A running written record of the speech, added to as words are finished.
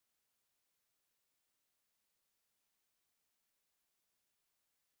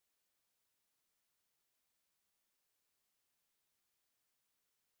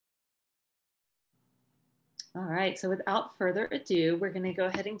All right, so without further ado, we're going to go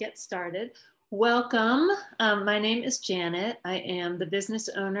ahead and get started. Welcome. My name is Janet. I am the business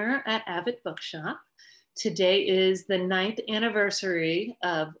owner at Avid Bookshop. Today is the 9th anniversary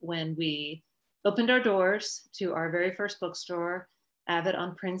of when we opened our doors to our very first bookstore, Avid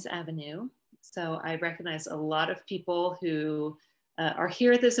on Prince Avenue. So I recognize a lot of people who are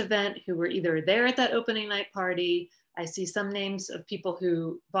here at this event who were either there at that opening night party. I see some names of people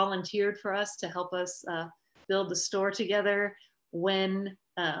who volunteered for us to help us build the store together when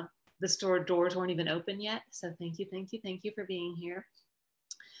the store doors weren't even open yet. So thank you for being here.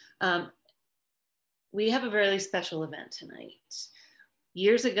 We have a very special event tonight.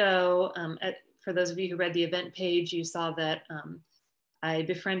 Years ago, for those of you who read the event page, you saw that I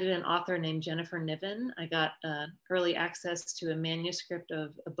befriended an author named Jennifer Niven. I got early access to a manuscript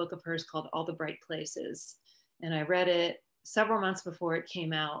of a book of hers called All the Bright Places. And I read it several months before it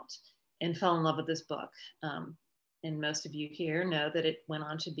came out and fell in love with this book. And most of you here know that it went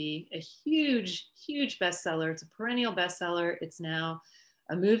on to be a huge, huge bestseller. It's a perennial bestseller. It's now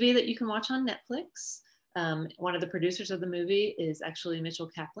a movie that you can watch on Netflix. One of the producers of the movie is actually Mitchell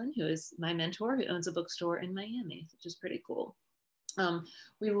Kaplan, who is my mentor, who owns a bookstore in Miami, which is pretty cool.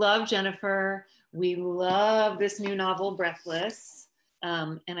 We love Jennifer. We love this new novel, Breathless.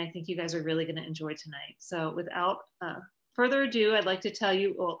 And I think you guys are really going to enjoy tonight. So without further ado, I'd like to tell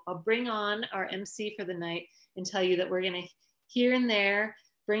you, well, I'll bring on our MC for the night and tell you that we're going to here and there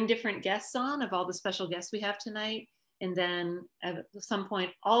bring different guests on of all the special guests we have tonight. And then at some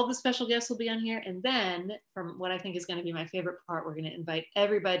point, all of the special guests will be on here. And then from what I think is going to be my favorite part, we're going to invite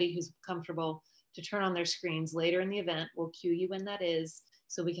everybody who's comfortable to turn on their screens later in the event. We'll cue you when that is,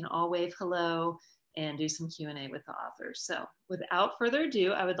 so we can all wave hello and do some Q&A with the authors. So without further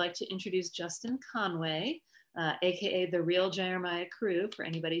ado, I would like to introduce Justin Conway, AKA the real Jeremiah Crew, for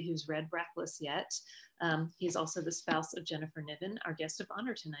anybody who's read Breathless yet. He's also the spouse of Jennifer Niven, our guest of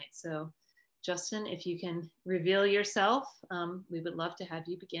honor tonight. So Justin, if you can reveal yourself, we would love to have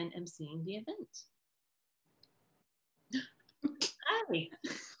you begin emceeing the event. Hi.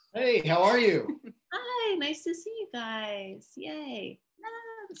 Hey, how are you? Hi, nice to see you guys. Yay.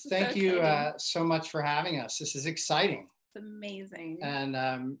 Thank you so much for having us. This is exciting. It's amazing.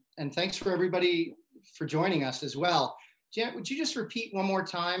 And thanks for everybody for joining us as well. Jen, would you just repeat one more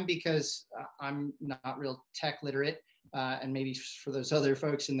time, because I'm not real tech literate, and maybe for those other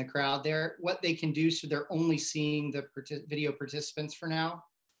folks in the crowd there, what they can do so they're only seeing the video participants for now?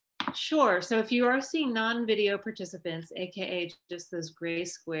 Sure. So if you are seeing non-video participants, AKA just those gray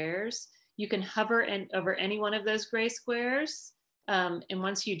squares, you can hover over any one of those gray squares. And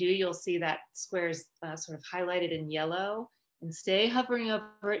once you do, you'll see that square is sort of highlighted in yellow, and stay hovering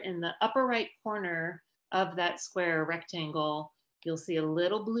over it. In the upper right corner of that square rectangle, you'll see a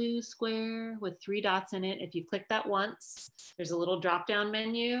little blue square with 3 dots in it. If you click that once, there's a little drop-down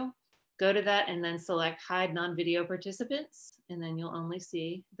menu. Go to that and then select Hide Non-Video Participants, and then you'll only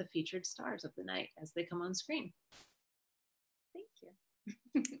see the featured stars of the night as they come on screen. Thank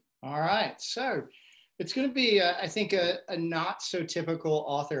you. All right, so it's going to be, I think, a not so typical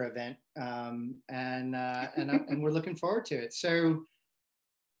author event, and we're looking forward to it. So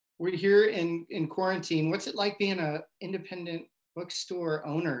we're here in quarantine. What's it like being an independent bookstore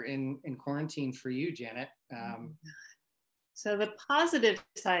owner in quarantine for you, Janet? So the positive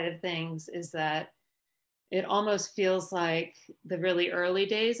side of things is that it almost feels like the really early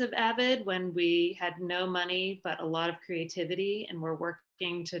days of Avid, when we had no money but a lot of creativity, and we're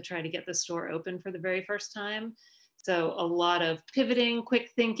working to try to get the store open for the very first time. So a lot of pivoting, quick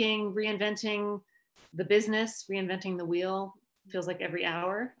thinking, reinventing the business, reinventing the wheel, feels like every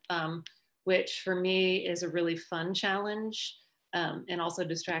hour, which for me is a really fun challenge, and also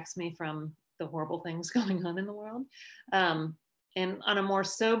distracts me from the horrible things going on in the world. And on a more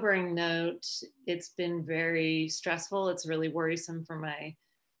sobering note, it's been very stressful. It's really worrisome for my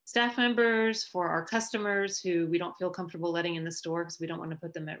staff members, for our customers who we don't feel comfortable letting in the store because we don't want to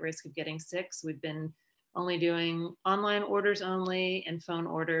put them at risk of getting sick. So we've been only doing online orders only and phone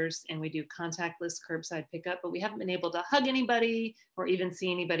orders, and we do contactless curbside pickup, but we haven't been able to hug anybody or even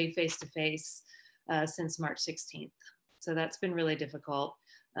see anybody face to face since March 16th. So that's been really difficult.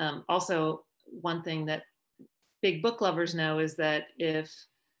 Also, one thing that big book lovers know is that if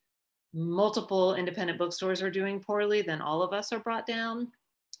multiple independent bookstores are doing poorly, then all of us are brought down.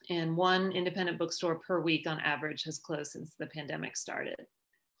 And one independent bookstore per week on average has closed since the pandemic started,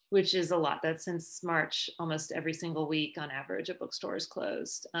 which is a lot. That's since March, almost every single week on average, a bookstore is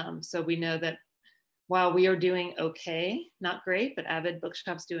closed. So we know that while we are doing okay, not great, but Avid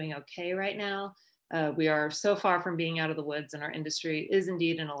Bookshop's doing okay right now, we are so far from being out of the woods, and our industry is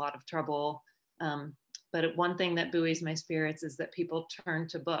indeed in a lot of trouble. But one thing that buoys my spirits is that people turn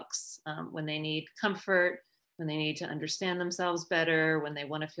to books when they need comfort, when they need to understand themselves better, when they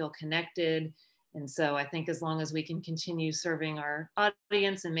want to feel connected. And so I think as long as we can continue serving our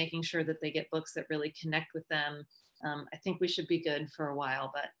audience and making sure that they get books that really connect with them, I think we should be good for a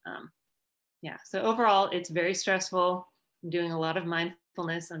while. But yeah, so overall, it's very stressful. I'm doing a lot of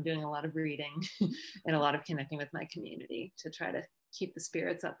mindfulness. I'm doing a lot of reading and a lot of connecting with my community to try to keep the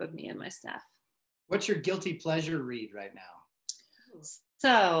spirits up of me and my staff. What's your guilty pleasure read right now? So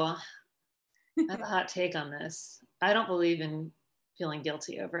I have a hot take on this. I don't believe in feeling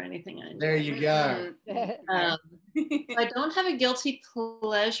guilty over anything I enjoy. There you go. I don't have a guilty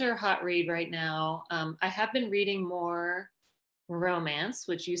pleasure hot read right now. I have been reading more romance,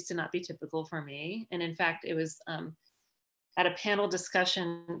 which used to not be typical for me. And in fact, it was at a panel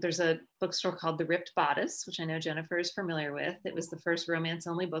discussion. There's a bookstore called The Ripped Bodice, which I know Jennifer is familiar with. It was the first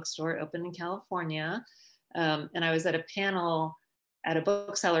romance-only bookstore opened in California. And I was at a panel at a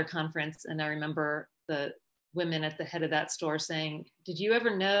bookseller conference, and I remember the women at the head of that store saying, did you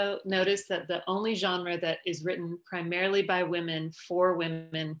ever notice that the only genre that is written primarily by women for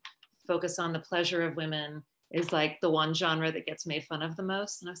women, focus on the pleasure of women, is like the one genre that gets made fun of the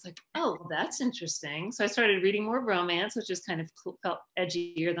most? And I was like, oh, well, that's interesting. So I started reading more romance, which just kind of felt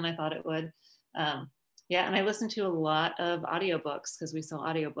edgier than I thought it would. Yeah, and I listen to a lot of audiobooks because we sell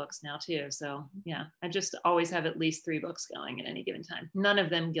audiobooks now too. So yeah, I just always have at least 3 books going at any given time. None of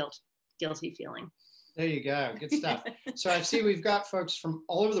them guilty feeling. There you go. Good stuff. So I see we've got folks from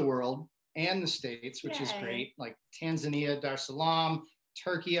all over the world and the States, which is great, like Tanzania, Dar es Salaam,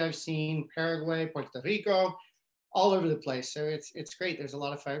 Turkey I've seen, Paraguay, Puerto Rico, all over the place. So it's great. There's a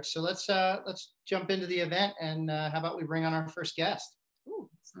lot of folks. So let's jump into the event, and how about we bring on our first guest? Ooh,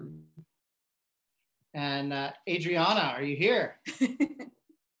 awesome. And Adriana, are you here?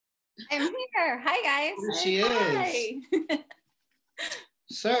 I'm here. Hi, guys. Here she is.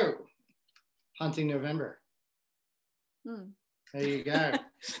 So, Hunting November. There you go.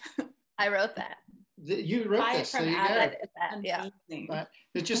 I wrote that. You wrote this. There you go. Yeah.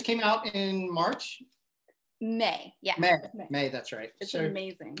 It just came out in March? May. Yeah. May, that's right. It's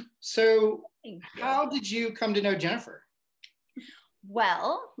amazing. So, how did you come to know Jennifer?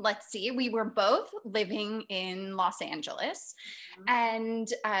 Well, let's see. We were both living in Los Angeles, and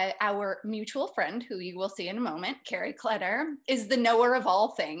our mutual friend, who you will see in a moment, Carrie Kletter, is the knower of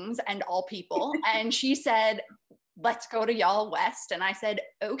all things and all people. And she said, let's go to Y'all West. And I said,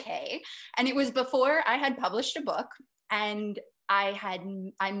 okay. And it was before I had published a book, and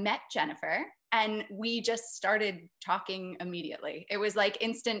I met Jennifer, and we just started talking immediately. It was like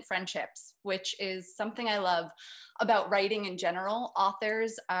instant friendships, which is something I love about writing in general.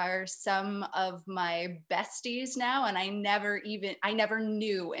 Authors are some of my besties now, and I never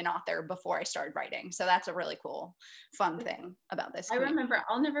knew an author before I started writing. So that's a really cool, fun thing about this. I remember,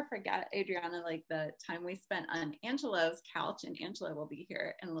 I'll never forget, Adriana, like the time we spent on Angela's couch, and Angela will be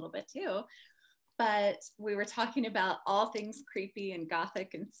here in a little bit too. But we were talking about all things creepy and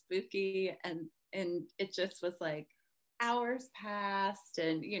gothic and spooky, and it just was like hours passed,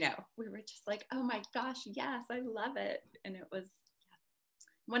 and we were just like, oh my gosh, yes, I love it. And it was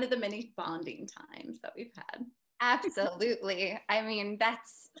one of the many bonding times that we've had. Absolutely. I mean,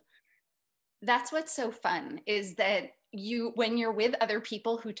 that's what's so fun, is that when you're with other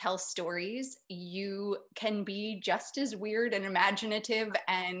people who tell stories, you can be just as weird and imaginative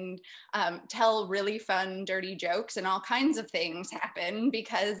and tell really fun, dirty jokes, and all kinds of things happen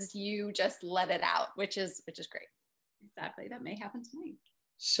because you just let it out, which is great. Exactly. That may happen tonight.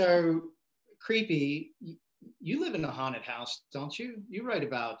 So, creepy, you live in a haunted house, don't you? You write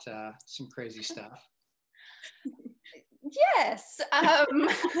about some crazy stuff. Yes.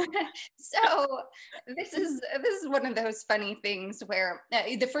 So this is one of those funny things where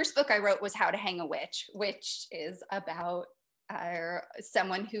the first book I wrote was How to Hang a Witch, which is about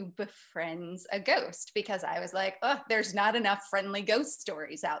someone who befriends a ghost, because I was like, oh, there's not enough friendly ghost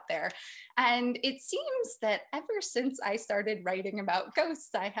stories out there. And it seems that ever since I started writing about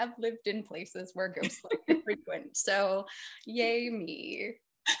ghosts, I have lived in places where ghosts like to frequent. So yay me.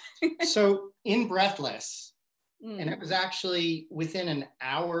 So in Breathless, and it was actually within an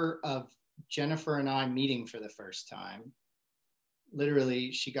hour of Jennifer and I meeting for the first time.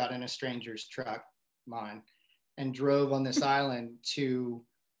 Literally, she got in a stranger's truck, mine, and drove on this island to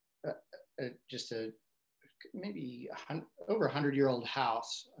maybe over 100-year-old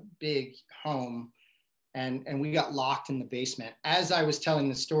house, a big home. And we got locked in the basement. As I was telling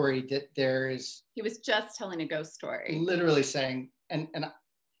the story, that he was just telling a ghost story. Literally saying, and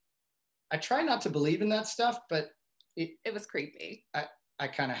I try not to believe in that stuff, but it was creepy. I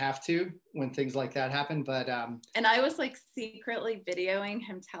kind of have to when things like that happen. But and I was like secretly videoing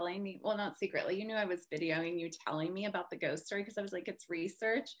him telling me, well, not secretly, you knew I was videoing you telling me about the ghost story because I was like, it's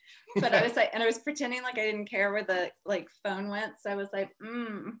research. But I was like, and I was pretending like I didn't care where the like phone went. So I was like,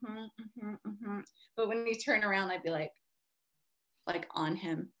 But when you turn around, I'd be like on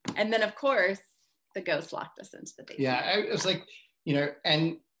him. And then of course the ghost locked us into the basement. Yeah, it was like, you know,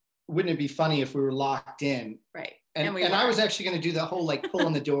 and wouldn't it be funny if we were locked in? Right. And I was actually going to do the whole like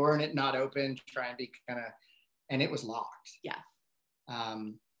pulling the door and it not open, try and be kind of, and it was locked. Yeah.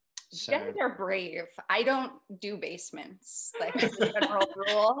 So. You guys are brave. I don't do basements. Like as a general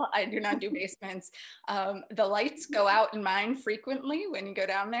rule, I do not do basements. The lights go out in mine frequently when you go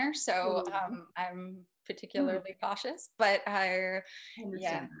down there. So I'm particularly cautious, but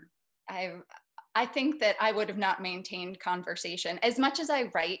I think that I would have not maintained conversation. As much as I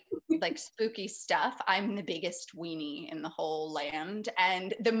write like spooky stuff, I'm the biggest weenie in the whole land.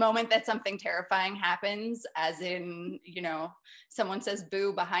 And the moment that something terrifying happens, as in, you know, someone says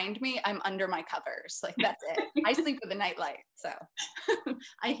boo behind me, I'm under my covers. Like that's it. I sleep with a nightlight. So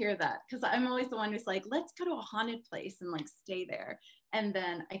I hear that because I'm always the one who's like, let's go to a haunted place and like stay there. And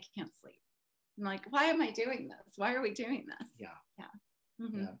then I can't sleep. I'm like, why am I doing this? Why are we doing this? Yeah. Yeah.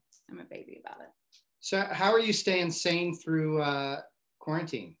 Mm-hmm. Yeah. I'm a baby about it. So how are you staying sane through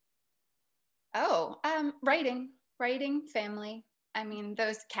quarantine? Oh, writing, family. I mean,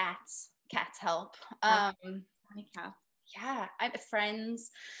 those cats help. Funny cats. Yeah, I have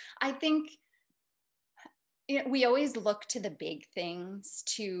friends. I think, you know, we always look to the big things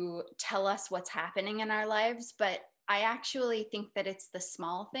to tell us what's happening in our lives, but I actually think that it's the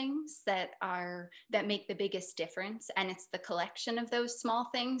small things that make the biggest difference, and it's the collection of those small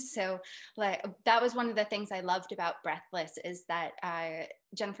things. So like that was one of the things I loved about Breathless is that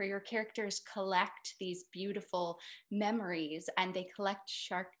Jennifer, your characters collect these beautiful memories and they collect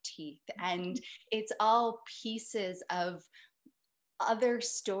shark teeth, and it's all pieces of other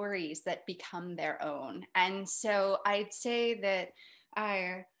stories that become their own. And so I'd say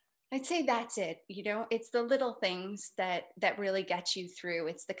that's it. You know, it's the little things that really get you through.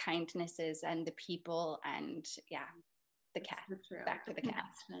 It's the kindnesses and the people and the cat. Back to the cat.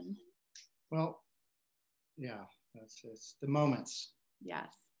 Well, yeah, it's the moments. Yes.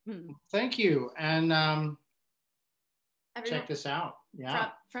 Thank you. And check this out.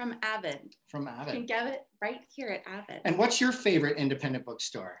 Yeah. From Avid. From Avid. You can get it right here at Avid. And what's your favorite independent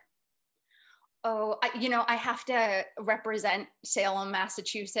bookstore? Oh, I have to represent Salem,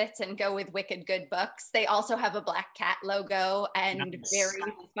 Massachusetts and go with Wicked Good Books. They also have a black cat logo and very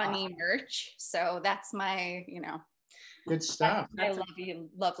funny merch. So that's my, good stuff. I love you,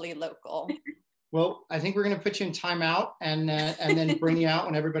 lovely local. Well, I think we're going to put you in timeout and then bring you out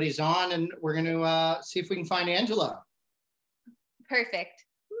when everybody's on, and we're going to see if we can find Angela. Perfect.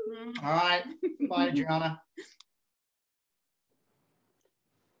 All right. Bye, Adriana.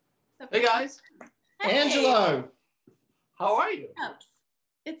 Hey guys. Hey. Angelo. How are you? Gramps.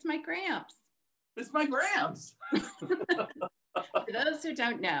 It's my Gramps. It's my Gramps. For those who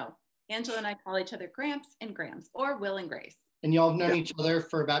don't know, Angela and I call each other Gramps and Grams, or Will and Grace. And y'all have known each other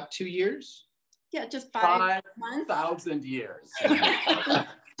for about 2 years? Yeah, just 5 months. 5,000 years.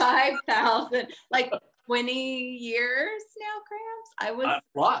 5,000, like 20 years now, Gramps? I was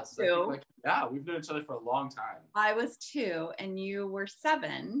plus. 2. We've known each other for a long time. I was 2 and you were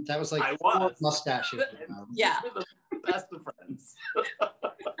 7. That was like I was. mustaches. Yeah. We're the best of friends.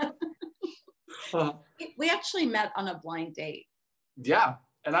 We actually met on a blind date. Yeah,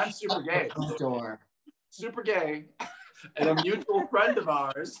 and I'm super gay. Super gay. And a mutual friend of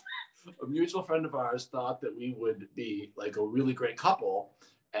ours thought that we would be like a really great couple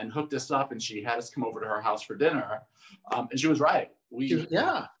and hooked us up, and she had us come over to her house for dinner. And she was right. Right. We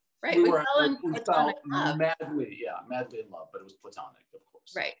fell madly in love, but it was platonic, of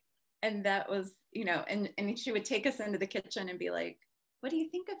course. Right. And that was, and she would take us into the kitchen and be like, what do you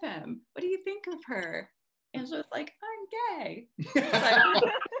think of him? What do you think of her? And she was like, I'm gay. Like, oh,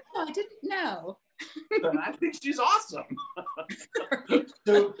 I didn't know. And I think she's awesome.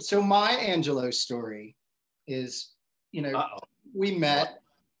 So my Angelo story is, we met,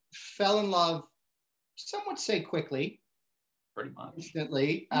 fell in love, some would say quickly, pretty much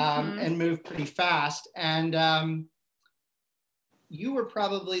instantly, and moved pretty fast. And you were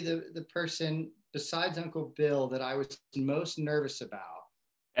probably the person besides Uncle Bill that I was most nervous about.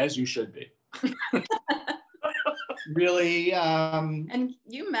 As you should be. Really. And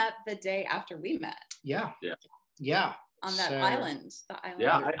you met the day after we met. Yeah. On that island. The island.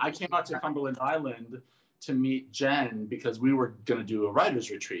 Yeah, I came out to Cumberland Island to meet Jen because we were going to do a writer's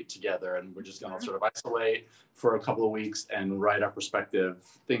retreat together, and we're just going to sort of isolate for a couple of weeks and write our respective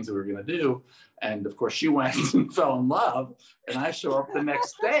things that we were going to do. And of course she went and fell in love, and I show up the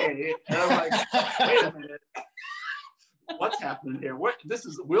next day and I'm like, wait a minute, what's happening here? This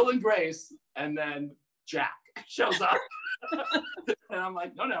is Will and Grace, and then Jack shows up. And I'm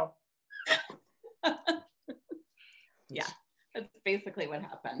like, no. Yeah, that's basically what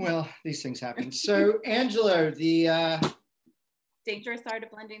happened. Well, these things happen. So Angelo, the Dangerous art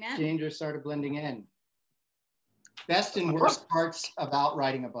of blending in. dangerous art of blending in. Best and worst parts about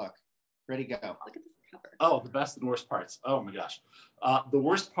writing a book. Ready, go. Look at this cover. Oh, the best and worst parts. Oh my gosh. The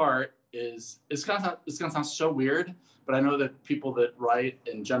worst part is, it's gonna sound so weird, but I know that people that write,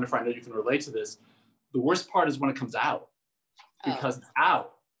 and Jennifer, I know you can relate to this. The worst part is when it comes out, because it's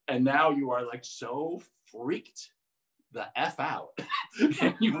out, and now you are like so freaked the F out.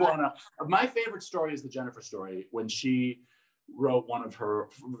 And you wanna, my favorite story is the Jennifer story, when she wrote one of her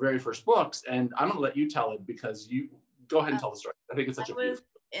very first books, and I'm gonna let you tell it because you go ahead and tell the story. I think it's such a beautiful.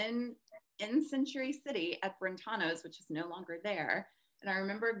 In Century City at Brentano's, which is no longer there. And I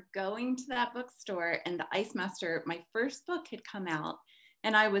remember going to that bookstore, and the Ice Master, my first book, had come out,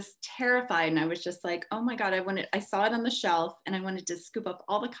 and I was terrified. And I was just like, oh my God, I saw it on the shelf, and I wanted to scoop up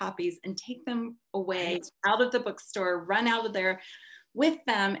all the copies and take them away out of the bookstore, run out of there with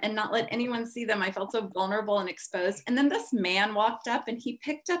them and not let anyone see them. I felt so vulnerable and exposed. And then this man walked up, and he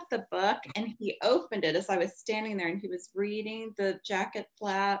picked up the book and he opened it as I was standing there, and he was reading the jacket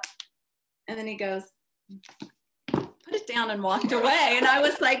flap. And then he goes, put it down, and walked away. And I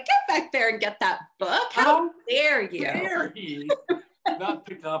was like, get back there and get that book. How dare you? Dare he not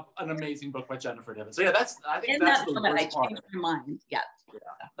pick up an amazing book by Jennifer Niven. So yeah, I think that's the worst part. I changed my mind. Yeah,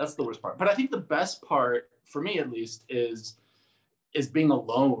 that's the worst part. But I think the best part, for me at least, is being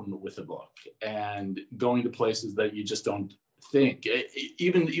alone with a book and going to places that you just don't think.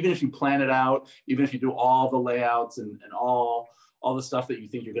 Even if you plan it out, even if you do all the layouts and all the stuff that you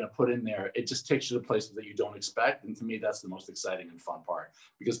think you're going to put in there, it just takes you to places that you don't expect. And to me, that's the most exciting and fun part,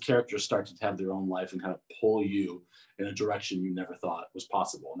 because characters start to have their own life and kind of pull you in a direction you never thought was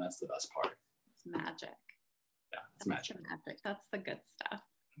possible. And that's the best part. It's magic. Yeah, it's magic. That's the good stuff.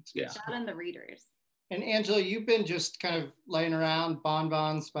 Yeah. That and the readers. And Angela, you've been just kind of laying around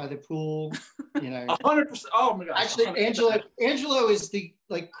bonbons by the pool, 100%. Oh my gosh. Actually, 100%. Angelo is the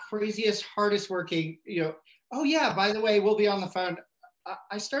craziest, hardest working, oh yeah, by the way, we'll be on the phone.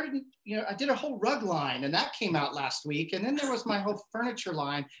 I started, I did a whole rug line, and that came out last week. And then there was my whole furniture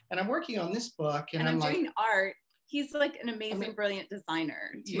line, and I'm working on this book. And I'm doing art. He's like an amazing, brilliant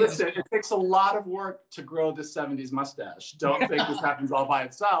designer. Listen, it takes a lot of work to grow this 70s mustache. Don't think this happens all by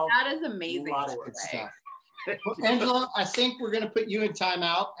itself. That is amazing. A lot of work. Stuff. Well, Angela, I think we're going to put you in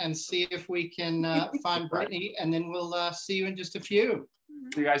timeout and see if we can find Brittany, and then we'll see you in just a few.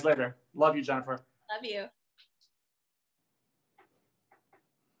 See you guys later. Love you, Jennifer. Love you.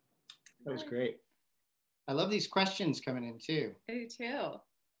 That was great. I love these questions coming in too. I do too.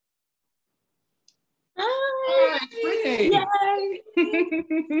 Hi, Brittany. Yay.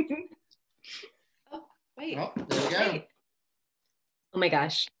 Oh, wait. Oh, there we go. Wait. Oh my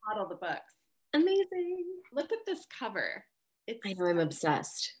gosh. Model the books. Amazing. Look at this cover. I know, I'm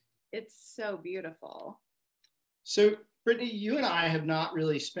obsessed. It's so beautiful. So, Brittany, you and I have not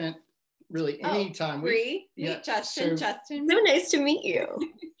really spent any time. Meet Justin. So nice to meet you.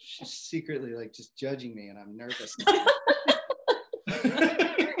 She's secretly just judging me, and I'm nervous.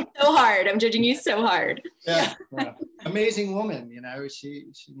 So hard. I'm judging you so hard. Yeah. Amazing woman, she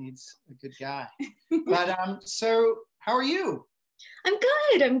needs a good guy. But so how are you? I'm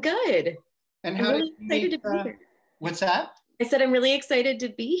good. And I'm how really excited to be here. What's that? I said I'm really excited to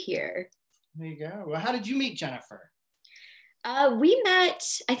be here. There you go. Well, how did you meet Jennifer? We met,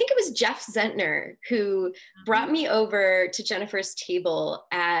 I think it was Jeff Zentner who brought me over to Jennifer's table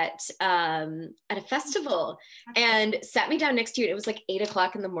at a festival and sat me down next to you. And it was like 8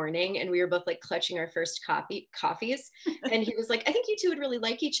 o'clock in the morning, and we were both clutching our first coffees. And he was like, I think you two would really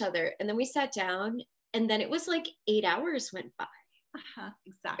like each other. And then we sat down, and then it was 8 hours went by.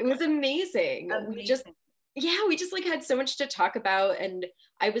 Exactly. It was amazing. We just had so much to talk about, and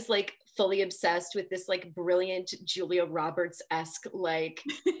I was fully obsessed with this brilliant Julia Roberts-esque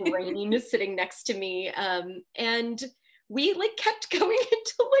brain sitting next to me, and we kept going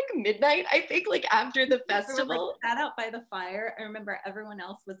until midnight, I think, after the festival. We sat out by the fire. I remember everyone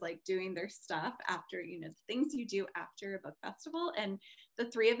else was doing their stuff after, things you do after a book festival, and the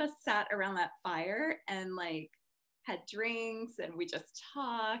three of us sat around that fire and had drinks, and we just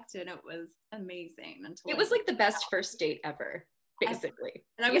talked, and it was amazing. It was the best first date ever, basically.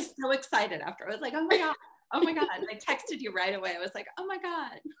 And I was so excited after. I was like, oh my God, Oh my God. I texted you right away. I was like, oh my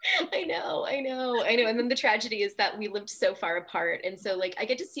God. I know. And then the tragedy is that we lived so far apart. And so like I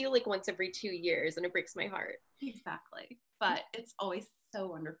get to see you like once every 2 years and it breaks my heart. Exactly. But it's always so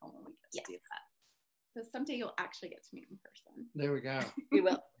wonderful when we get to do that. So someday you'll actually get to meet in person. There we go. We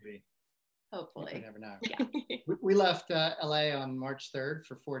will. Hopefully. You never know. Yeah. We left LA on March 3rd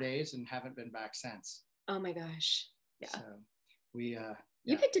for 4 days and haven't been back since. Oh my gosh. Yeah. So we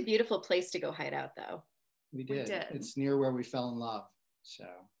You picked a beautiful place to go hide out though. we did. did. It's near where we fell in love. So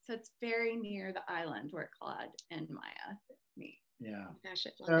it's very near the island where Claude and Maya meet. yeah. Oh gosh,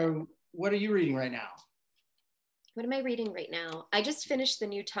 I love it. So what are you reading right now? What am I reading right now? I just finished the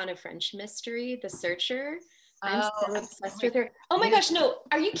new Tana French mystery, The Searcher. I'm so obsessed with her. Oh my gosh, no,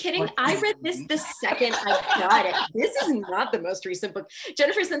 are you kidding? I read this the second I got it. This is not the most recent book.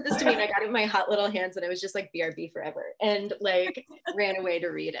 Jennifer sent this to me and I got it in my hot little hands and I was just like BRB forever and like ran away to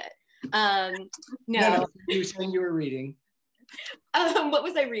read it. No. You were saying you were reading. What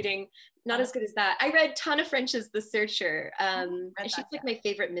was I reading? Not as good as that. I read Tana French's The Searcher. And she's like my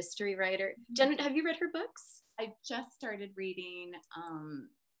favorite mystery writer. Jen, have you read her books? I just started reading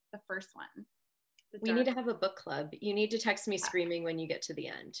the first one. We need to have a book club. You need to text me screaming when you get to the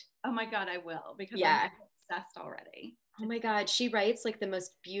end. Oh my God, I will, because Yeah. I'm obsessed already. Oh my God, she writes like the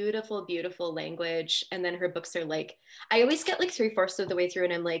most beautiful, beautiful language. And then her books are like, I always get like 3/4 of the way through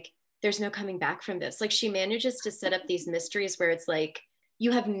and I'm like, there's no coming back from this. Like she manages to set up these mysteries where it's like,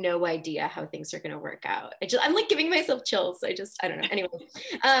 you have no idea how things are going to work out. I'm like giving myself chills. I don't know. Anyway,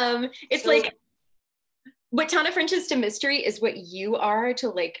 it's like, what Tana French is to mystery is what you are to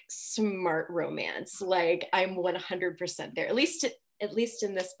like smart romance. Like I'm 100% there, at least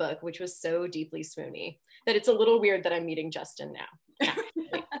in this book, which was so deeply swoony that it's a little weird that I'm meeting Justin now.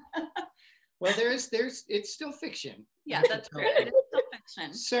 Well, it's still fiction. Yeah, that's true. It is still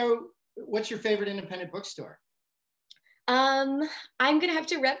fiction. So what's your favorite independent bookstore? I'm gonna have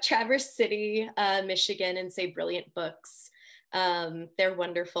to rep Traverse City, Michigan and say Brilliant Books. They're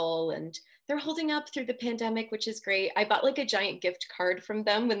wonderful and they're holding up through the pandemic, which is great. I bought like a giant gift card from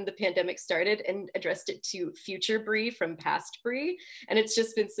them when the pandemic started and addressed it to future Brie from past Brie. And it's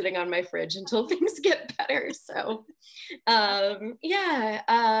just been sitting on my fridge until things get better. So but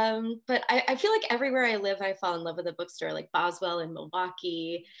I feel like everywhere I live, I fall in love with a bookstore, like Boswell in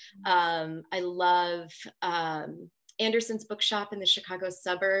Milwaukee. I love Anderson's Bookshop in the Chicago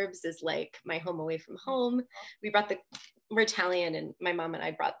suburbs is like my home away from home. We're Italian and my mom and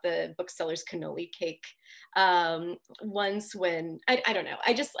I brought the bookseller's cannoli cake once when, I don't know.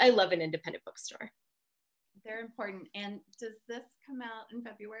 I love an independent bookstore. They're important. And does this come out in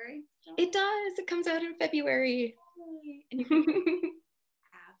February? It does. It comes out in February. And you can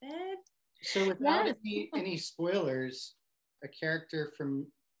Avid. So without any spoilers, a character from,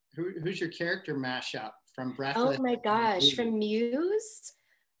 who's your character mashup from Breathless? Oh my gosh, from Muse?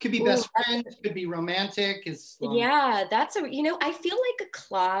 Could be best friends, could be romantic. Yeah, I feel like a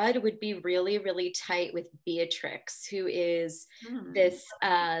Claude would be really, really tight with Beatrix, who is this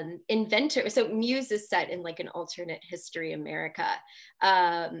inventor. So Muse is set in like an alternate history America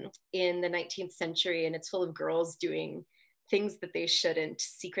in the 19th century, and it's full of girls doing things that they shouldn't,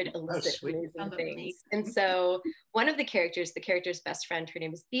 secret illicit amazing things. And so one of the character's best friend, her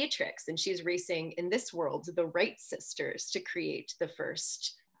name is Beatrix, and she's racing in this world the Wright sisters to create the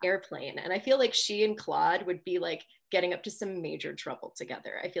first airplane. And I feel like she and Claude would be like getting up to some major trouble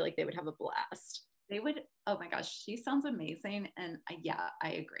together. I feel like they would have a blast. They would. Oh my gosh, she sounds amazing. And I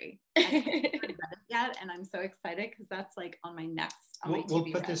agree. I haven't read it yet, and I'm so excited because that's like on my next. We'll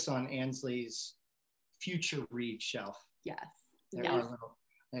put this on Ansley's future read shelf. Yes. There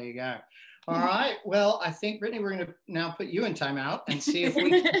you go. All right. Well, I think, Brittany, we're going to now put you in timeout and see if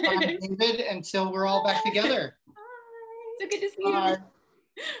we can find David until we're all back together. Hi. So good to see you.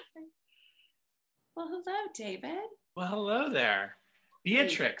 Well, hello, David. Well, hello there.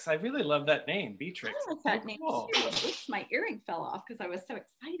 Beatrix. I really love that name, Beatrix. I like that name too. Oops, my earring fell off because I was so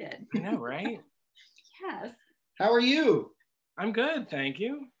excited. I know, right? Yes. How are you? I'm good, thank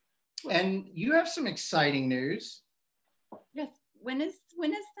you. And you have some exciting news. Yes. When is the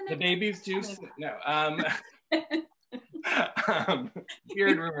next? The baby's due. No.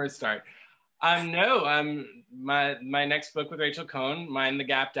 Weird rumors start. No. My next book with Rachel Cohn, Mind the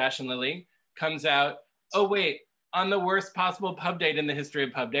Gap, Dash and Lily, comes out. Oh wait, on the worst possible pub date in the history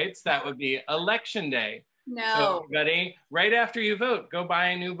of pub dates. That would be Election Day. No. So everybody, right after you vote, go buy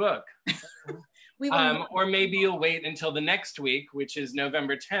a new book. Or maybe you'll wait until the next week, which is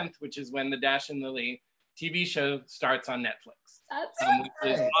November 10th, which is when the Dash and Lily TV show starts on Netflix. That's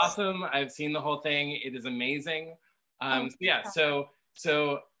which is awesome. I've seen the whole thing. It is amazing. So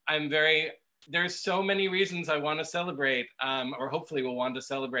I'm very there's so many reasons I want to celebrate, or hopefully will want to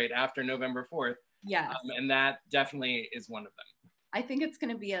celebrate after November 4th. Yes. And that definitely is one of them. I think it's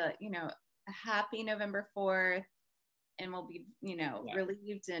going to be a happy November 4th, and we'll be,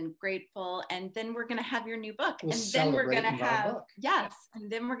 relieved and grateful. And then we're going to have your new book. We'll and then we're going to celebrate have, book. yes.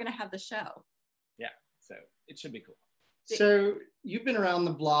 And then we're going to have the show. Yeah. So it should be cool. So you've been around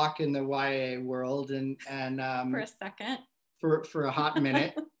the block in the YA world and For a second. For a hot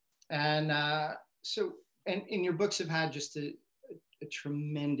minute. And your books have had just a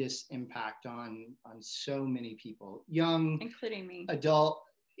tremendous impact on so many people, young, including me,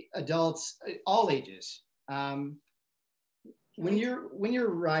 adults, all ages. When you're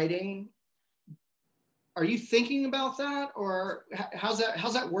writing, are you thinking about that, or how's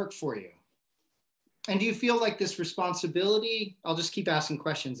that work for you? And do you feel like this responsibility? I'll just keep asking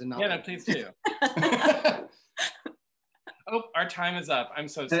questions and not. Yeah, no, please do. Oh, our time is up. I'm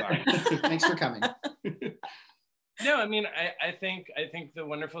so sorry. Thanks for coming. No, I mean, I think the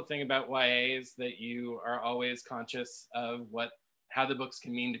wonderful thing about YA is that you are always conscious of how the books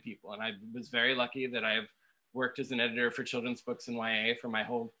can mean to people. And I was very lucky that I've worked as an editor for children's books in YA for my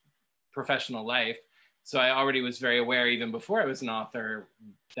whole professional life. So I already was very aware, even before I was an author,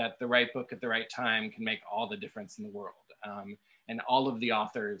 that the right book at the right time can make all the difference in the world. And all of the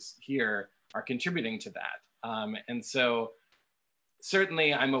authors here are contributing to that. And so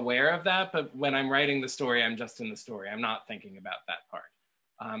certainly I'm aware of that, but when I'm writing the story, I'm just in the story. I'm not thinking about that part.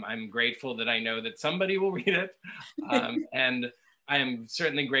 I'm grateful that I know that somebody will read it. And I am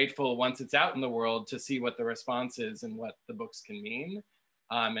certainly grateful once it's out in the world to see what the response is and what the books can mean.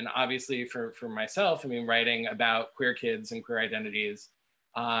 And obviously for myself, I mean, writing about queer kids and queer identities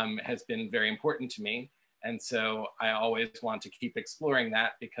has been very important to me. And so I always want to keep exploring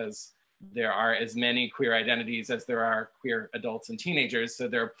that, because there are as many queer identities as there are queer adults and teenagers. So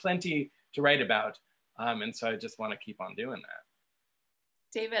there are plenty to write about. And so I just want to keep on doing that.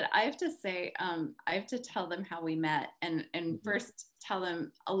 David, I have to say, I have to tell them how we met, and first tell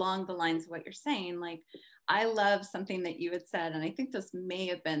them along the lines of what you're saying. Like, I love something that you had said, and I think this may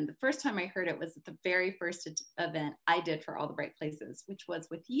have been the first time I heard it was at the very first event I did for All the Bright Places, which was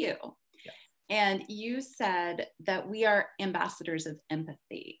with you. Yes. And you said that we are ambassadors of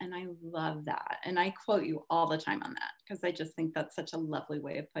empathy. And I love that. And I quote you all the time on that, because I just think that's such a lovely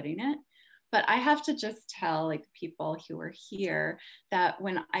way of putting it. But I have to just tell like people who are here that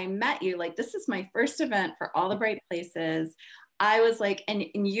when I met you, like, this is my first event for All the Bright Places. I was like, and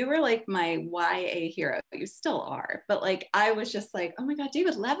you were like my YA hero. You still are. But like, I was just like, oh my God,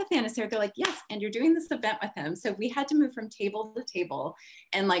 David Levithan is here. They're like, yes, and you're doing this event with him. So we had to move from table to table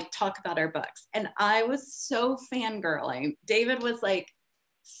and like talk about our books. And I was so fangirling. David was like,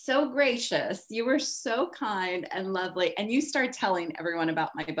 so gracious. You were so kind and lovely. And you started telling everyone about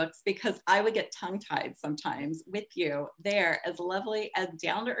my books, because I would get tongue-tied sometimes with you there, as lovely, as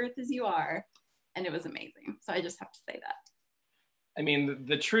down to earth as you are. And it was amazing. So I just have to say that. I mean,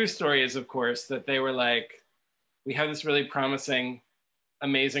 the true story is, of course, that they were like, we have this really promising,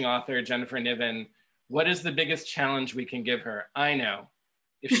 amazing author, Jennifer Niven. What is the biggest challenge we can give her? I know.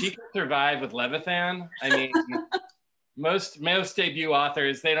 If she can survive with Levithan, I mean, most debut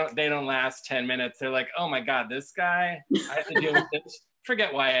authors, they don't last 10 minutes. They're like, oh my God, this guy, I have to deal with this.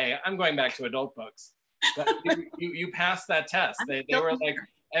 Forget YA, I'm going back to adult books. But you passed that test. They were like,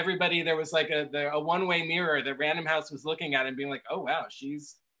 everybody, there was like a one-way mirror that Random House was looking at and being like, oh wow,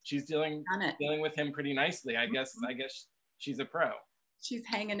 she's dealing with him pretty nicely. I guess she's a pro. She's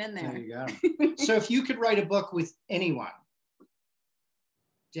hanging in there. There you go. So if you could write a book with anyone,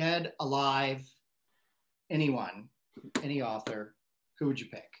 dead, alive, anyone, any author, who would you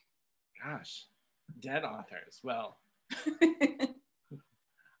pick? Gosh, dead authors. Well,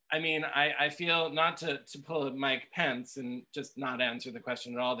 I mean, I feel, not to pull a Mike Pence and just not answer the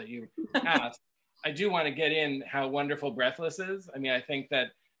question at all that you asked, I do want to get in how wonderful Breathless is. I mean, I think that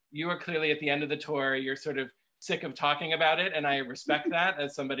you are clearly at the end of the tour, you're sort of sick of talking about it, and I respect that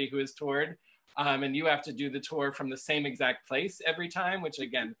as somebody who has toured, and you have to do the tour from the same exact place every time, which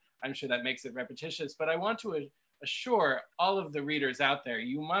again, I'm sure that makes it repetitious, but I want to assure all of the readers out there,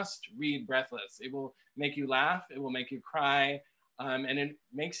 you must read Breathless. It will make you laugh, it will make you cry, and it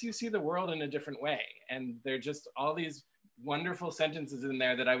makes you see the world in a different way. And there are just all these wonderful sentences in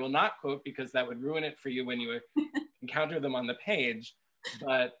there that I will not quote, because that would ruin it for you when you encounter them on the page.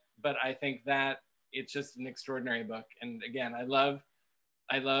 But I think that it's just an extraordinary book. And again, I love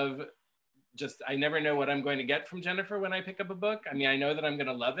just, I never know what I'm going to get from Jennifer when I pick up a book. I mean, I know that I'm going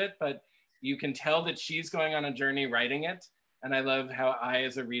to love it, but you can tell that she's going on a journey writing it. And I love how I,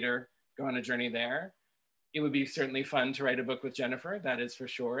 as a reader, go on a journey there. It would be certainly fun to write a book with Jennifer, that is for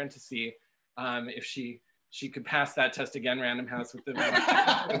sure, and to see If she could pass that test again, Random House with the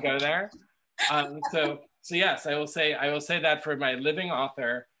would go there. So yes, I will say that for my living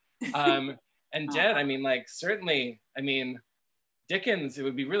author. And dead, I mean, like, certainly, I mean, Dickens, it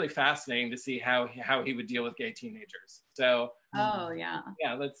would be really fascinating to see how he would deal with gay teenagers. So yeah,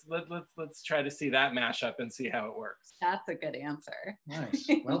 let's try to see that mashup and see how it works. That's a good answer. Nice,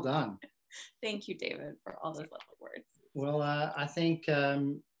 well done. Thank you, David, for all those lovely words. Well, I think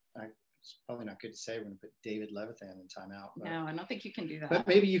it's probably not good to say we're going to put David Levithan in timeout. No, I don't think you can do that. But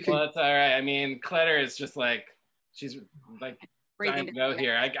maybe you could. Well, that's all right. I mean, Clutter is just like, she's like trying to go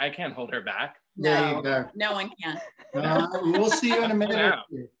here. I can't hold her back. There you go. No one can. We'll see you in a minute. Or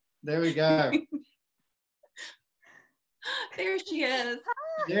two. There we go. There she is.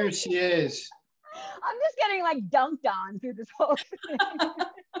 There she is. I'm just getting like dunked on through this whole thing.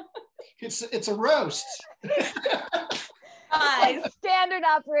 It's a roast. Hi. Standard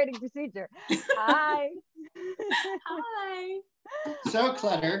operating procedure. Hi. Hi. So,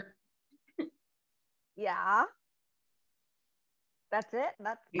 Clutter. Yeah. That's it?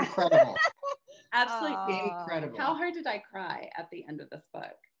 That's Incredible. Absolutely Incredible. How hard did I cry at the end of this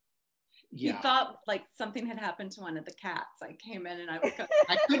book? Yeah. You thought like something had happened to one of the cats. I came in and I was going,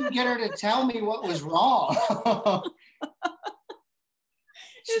 I couldn't get her to tell me what was wrong.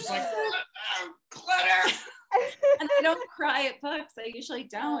 She's like, Clutter. and I don't cry at books. I usually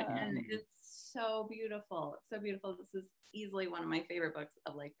don't. And it's so beautiful. It's so beautiful. This is easily one of my favorite books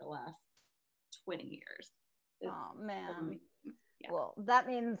of like the last 20 years. Oh man. Yeah. Well, that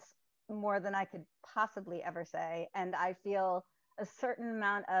means more than I could possibly ever say. And I feel a certain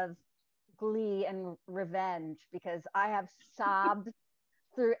amount of glee and revenge because I have sobbed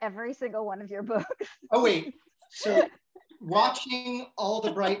through every single one of your books. Oh, wait. So watching All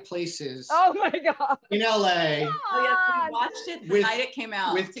the Bright Places Oh my God. in LA Oh, yes, we watched it the night it came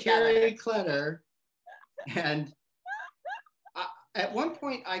out with together. Carrie Clutter. And at one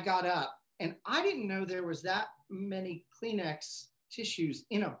point I got up and I didn't know there was that many Kleenex tissues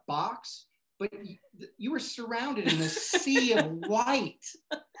in a box, but you were surrounded in a sea of white.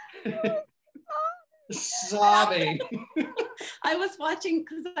 Sobbing. I was watching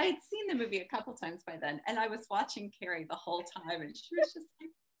because I had seen the movie a couple times by then, and I was watching Carrie the whole time, and she was just like,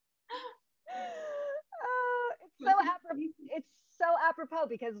 Oh, it's so apropos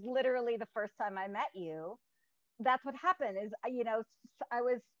because literally the first time I met you, that's what happened is, you know, I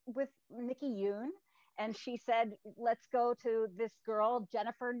was with Nikki Yoon and she said, let's go to this girl,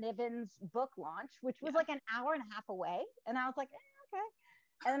 Jennifer Niven's book launch, which was like an hour and a half away. And I was like, okay.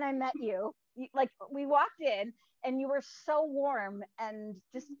 And then I met you, like we walked in and you were so warm and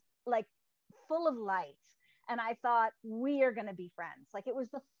just like full of light. And I thought, we are going to be friends. Like it was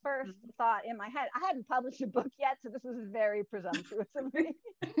the first thought in my head. I hadn't published a book yet, so this was very presumptuous of me.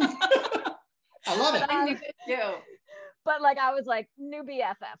 I love it. I knew it too. But like I was like, new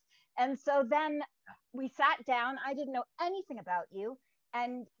BFF. And so then we sat down. I didn't know anything about you.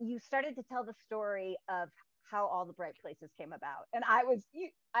 And you started to tell the story of how All the Bright Places came about. And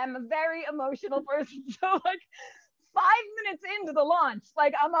I'm a very emotional person. So like 5 minutes into the launch,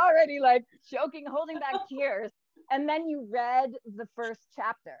 like I'm already like choking, holding back tears. And then you read the first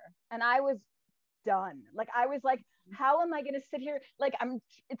chapter and I was done. Like I was like, how am I going to sit here? Like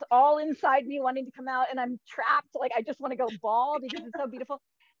it's all inside me wanting to come out and I'm trapped. Like I just want to go bawl because it's so beautiful.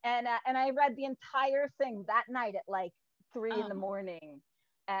 And I read the entire thing that night at like 3 in the morning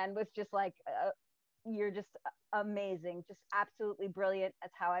and was just like, you're just amazing. Just absolutely brilliant.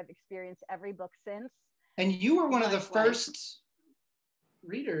 That's how I've experienced every book since. And you were one of the first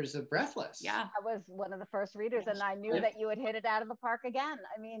readers of Breathless. Yeah. I was one of the first readers and I knew that you would hit it out of the park again.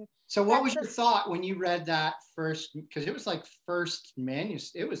 I mean, so what was your thought when you read that first, because it was like first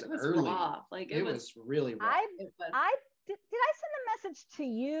manuscript, it was early. Raw. Like it was really raw. Did I send a message to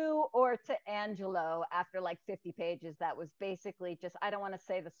you or to Angelo after like 50 pages that was basically just, I don't want to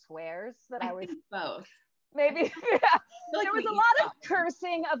say the swears that I was both. Maybe, yeah. Like there was a lot of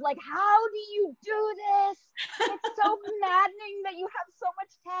cursing of like, how do you do this? It's so maddening that you have so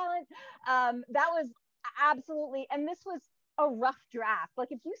much talent. That was absolutely, and this was a rough draft.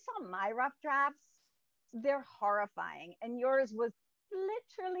 Like if you saw my rough drafts, they're horrifying. And yours was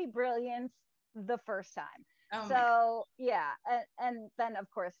literally brilliant the first time. Oh so yeah, and then of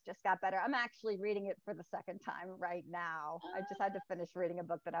course just got better. I'm actually reading it for the second time right now. I just had to finish reading a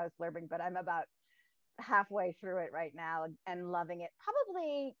book that I was blurbing, but I'm about halfway through it right now and loving it.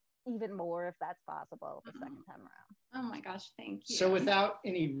 Probably even more if that's possible the second time around. Oh my gosh, thank you. So without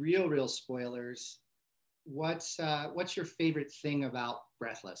any real spoilers, what's your favorite thing about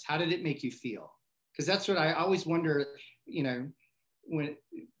Breathless? How did it make you feel? Because that's what I always wonder, you know, when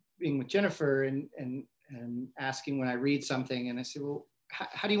being with Jennifer and asking when I read something, and I said, well,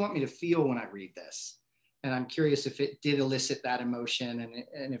 how do you want me to feel when I read this? And I'm curious if it did elicit that emotion,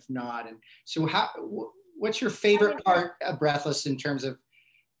 and if not. And so what's your favorite part of Breathless in terms of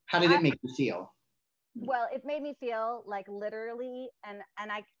how did it make you feel? Well, it made me feel like literally, and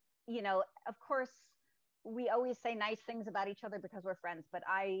I, you know, of course, we always say nice things about each other because we're friends, but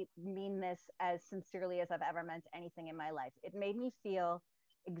I mean this as sincerely as I've ever meant anything in my life. It made me feel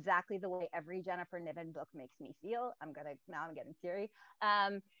exactly the way every Jennifer Niven book makes me feel. Now I'm getting teary,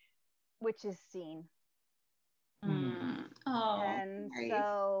 which is seen. Oh, and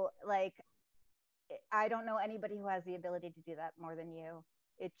so like, I don't know anybody who has the ability to do that more than you.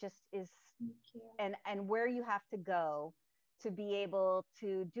 It just is. And where you have to go to be able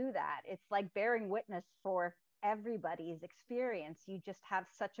to do that, it's like bearing witness for everybody's experience. You just have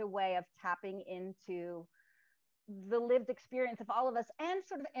such a way of tapping into the lived experience of all of us and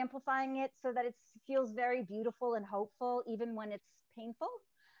sort of amplifying it so that it feels very beautiful and hopeful even when it's painful.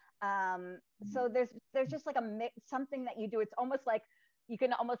 So there's just like something that you do. It's almost like you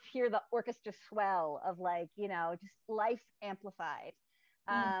can almost hear the orchestra swell of, like, you know, just life amplified.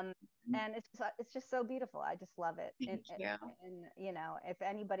 And it's just so beautiful. I just love it. Thank you. And you know, if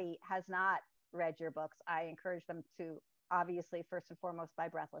anybody has not read your books, I encourage them to obviously first and foremost buy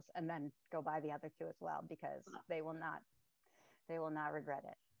Breathless, and then go buy the other two as well, because they will not regret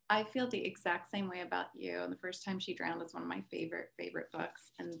it. I feel the exact same way about you. The First Time She Drowned is one of my favorite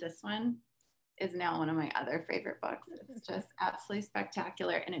books, and this one is now one of my other favorite books. It's just absolutely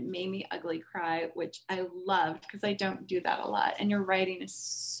spectacular, and it made me ugly cry, which I loved because I don't do that a lot. And your writing is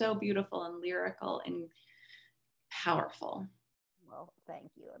so beautiful and lyrical and powerful. Well,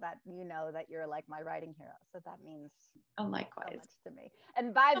 thank you. That, you know, that you're like my writing hero, so that means likewise so much to me.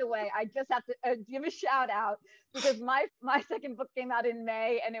 And by the way, I just have to give a shout out, because my second book came out in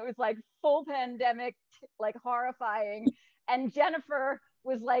May, and it was like full pandemic, like horrifying. And Jennifer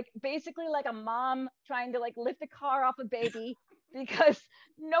was like basically like a mom trying to like lift a car off a baby because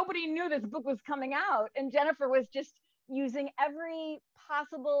nobody knew this book was coming out. And Jennifer was just using every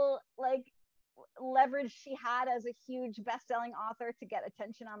possible like leverage she had as a huge best-selling author to get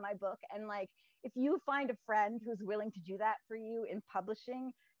attention on my book. And like, if you find a friend who's willing to do that for you in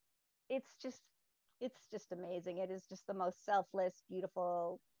publishing, it's just amazing. It is just the most selfless,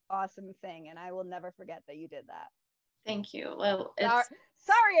 beautiful, awesome thing. And I will never forget that you did that. Thank you. Well,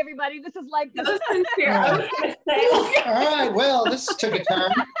 sorry everybody, this is like all right, well, this took a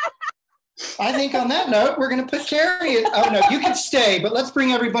turn. I think on that note, we're going to put Carrie in. Oh, no, you can stay, but let's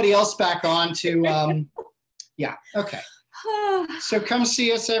bring everybody else back on to, yeah, okay. So come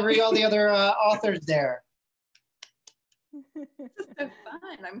see us, all the other authors there. This is so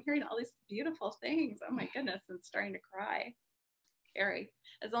fun. I'm hearing all these beautiful things. Oh my goodness, I'm starting to cry. Carrie,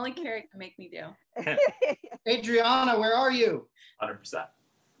 as only Carrie can make me do. Adriana, where are you? 100%.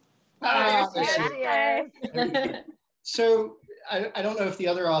 So I don't know if the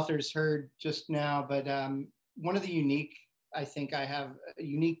other authors heard just now, but one of the unique, I think I have a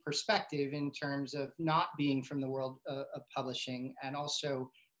unique perspective in terms of not being from the world of publishing, and also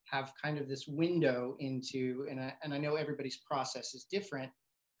have kind of this window into, and I know everybody's process is different,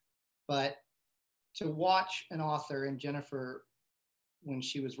 but to watch an author, and Jennifer, when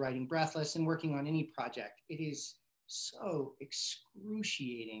she was writing Breathless and working on any project, it is so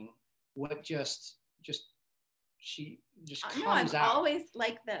excruciating what she just comes out. I'm always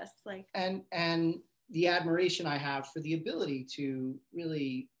like this, like, and the admiration I have for the ability to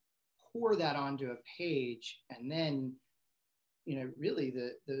really pour that onto a page, and then, you know, really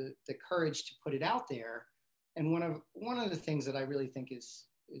the courage to put it out there. And one of the things that I really think is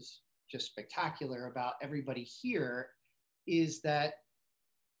just spectacular about everybody here is that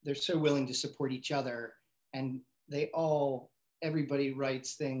they're so willing to support each other, and everybody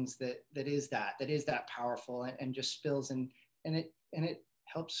writes things that is that powerful, and just spills, and it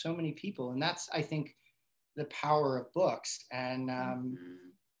helps so many people. And that's, I think, the power of books. And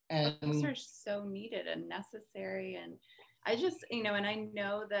books are so needed and necessary. And I just, you know, and I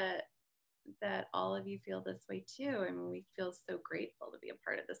know that all of you feel this way too. I mean, we feel so grateful to be a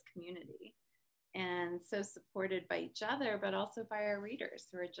part of this community, and so supported by each other, but also by our readers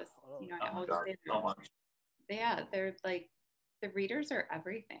who are just, you know, I always say they're like, the readers are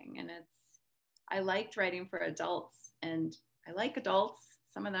everything. And I liked writing for adults, and I like adults,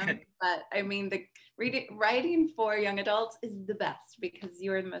 some of them, but I mean, writing for young adults is the best, because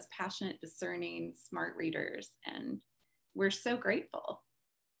you are the most passionate, discerning, smart readers. And we're so grateful.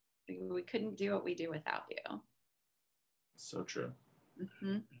 We couldn't do what we do without you. So true.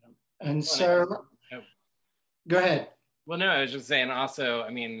 Mm-hmm. And so, go ahead. Well, no, I was just saying also,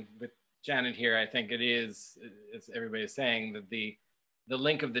 I mean, with Janet here, I think it is, as everybody's saying, that the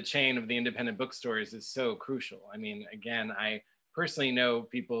link of the chain of the independent bookstores is so crucial. I mean, again, I personally know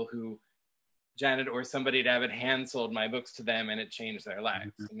people who Janet or somebody at Avid hand sold my books to them and it changed their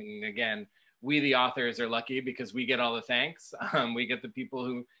lives. I mean, again, we the authors are lucky because we get all the thanks. We get the people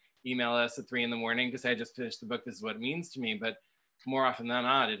who email us at 3 a.m. to say, I just finished the book, this is what it means to me. But more often than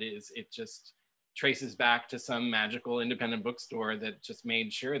not, it just traces back to some magical independent bookstore that just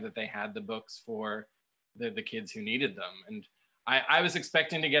made sure that they had the books for the kids who needed them. And I was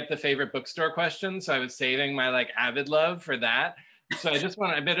expecting to get the favorite bookstore question, so I was saving my like Avid love for that. So I just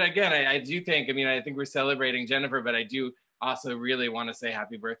want to, but again, I do think, I mean, I think we're celebrating Jennifer, but I do also really want to say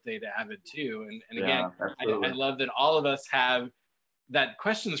happy birthday to Avid too. And again, I love that all of us have that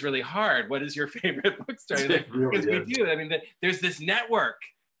question is really hard. What is your favorite bookstore? Because we do. I mean, there's this network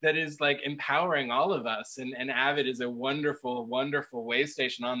that is like empowering all of us. And Avid is a wonderful, wonderful way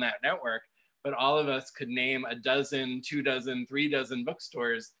station on that network. But all of us could name a dozen, 2 dozen, 3 dozen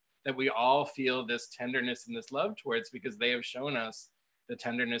bookstores that we all feel this tenderness and this love towards because they have shown us the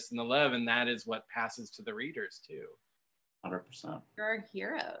tenderness and the love. And that is what passes to the readers too. 100%. You're our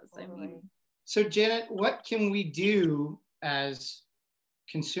heroes. I mean, so Janet, what can we do as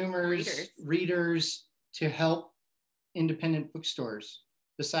consumers, readers to help independent bookstores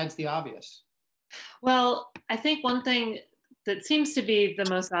besides the obvious? Well, I think one thing that seems to be the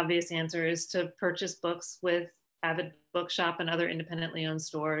most obvious answer is to purchase books with Avid Bookshop and other independently owned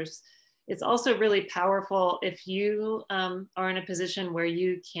stores. It's also really powerful if you are in a position where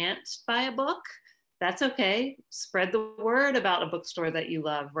you can't buy a book. That's okay. Spread the word about a bookstore that you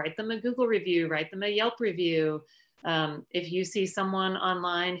love. Write them a Google review, write them a Yelp review. If you see someone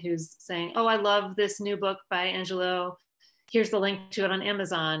online who's saying, oh, I love this new book by Angelo, here's the link to it on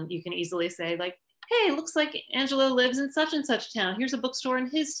Amazon, you can easily say like, hey, looks like Angelo lives in such and such town. Here's a bookstore in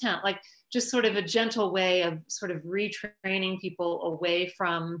his town. Like just sort of a gentle way of sort of retraining people away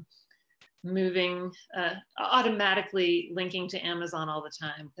from moving, automatically linking to Amazon all the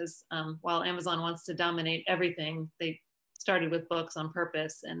time. Because while Amazon wants to dominate everything, they started with books on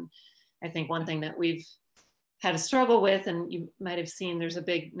purpose. And I think one thing that we've had a struggle with, and you might have seen, there's a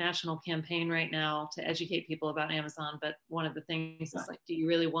big national campaign right now to educate people about Amazon. But one of the things is like, do you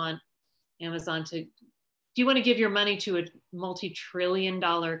really want Amazon do you want to give your money to a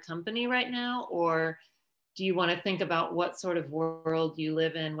multi-trillion-dollar company right now? Or do you want to think about what sort of world you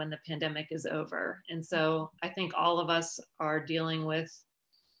live in when the pandemic is over? And so I think all of us are dealing with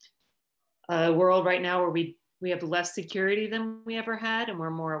a world right now where we have less security than we ever had, and we're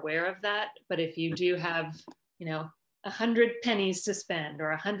more aware of that. But if you do have, 100 pennies to spend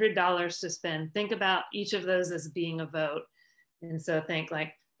or $100 to spend, think about each of those as being a vote. And so think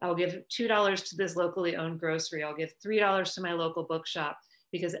like, I'll give $2 to this locally owned grocery. I'll give $3 to my local bookshop,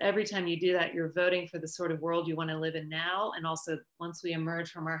 because every time you do that, you're voting for the sort of world you want to live in now. And also once we emerge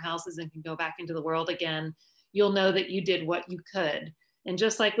from our houses and can go back into the world again, you'll know that you did what you could. And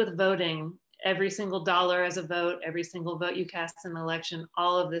just like with voting, every single dollar as a vote, every single vote you cast in an election,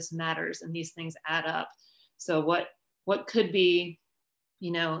 all of this matters and these things add up. So what could be,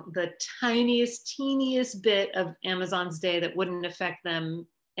 the teeniest bit of Amazon's day that wouldn't affect them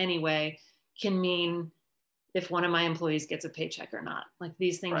anyway can mean if one of my employees gets a paycheck or not. Like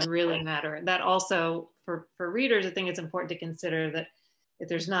these things really matter. That also for readers, I think it's important to consider that if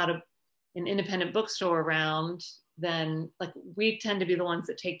there's not an independent bookstore around, then like we tend to be the ones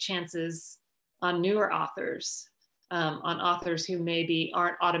that take chances on newer authors, on authors who maybe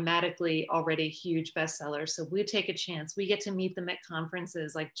aren't automatically already huge bestsellers. So we take a chance. We get to meet them at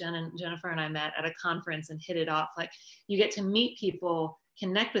conferences, like Jennifer and I met at a conference and hit it off. Like you get to meet people,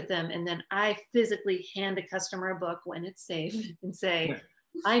 connect with them, and then I physically hand a customer a book when it's safe and say,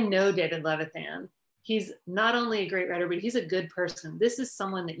 I know David Levithan. He's not only a great writer, but he's a good person. This is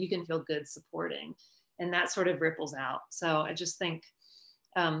someone that you can feel good supporting. And that sort of ripples out. So I just think,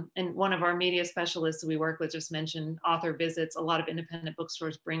 and one of our media specialists we work with just mentioned author visits. A lot of independent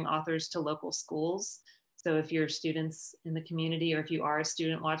bookstores bring authors to local schools. So if you're students in the community, or if you are a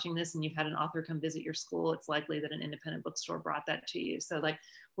student watching this and you've had an author come visit your school, it's likely that an independent bookstore brought that to you. So like,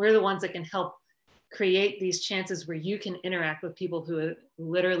 we're the ones that can help create these chances where you can interact with people who have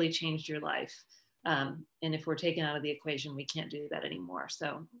literally changed your life. And if we're taken out of the equation, we can't do that anymore.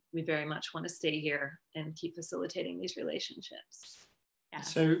 So we very much want to stay here and keep facilitating these relationships. Yeah.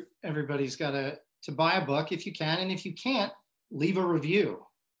 So everybody's got to buy a book if you can, and if you can't, leave a review.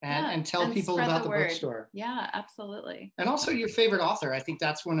 And tell people about the bookstore. Yeah, absolutely. And also your favorite author. I think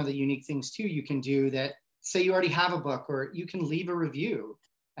that's one of the unique things too you can do, that say you already have a book, or you can leave a review.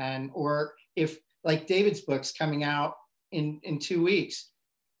 Or if like David's book's coming out in 2 weeks.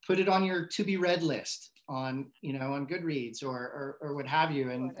 Put it on your to be read list on, you know, on Goodreads or what have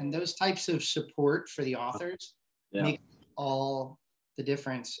you. And those types of support for the authors make all the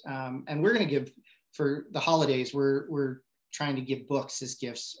difference. And we're going to give, for the holidays, we're trying to give books as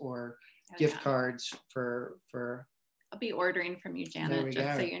gifts or gift cards for. I'll be ordering from you, Janet,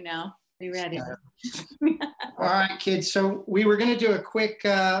 just so you know. Be ready. All right, kids. So we were going to do a quick,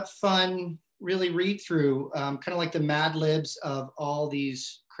 fun, really read through, kind of like the Mad Libs of all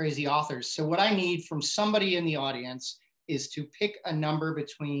these crazy authors. So what I need from somebody in the audience is to pick a number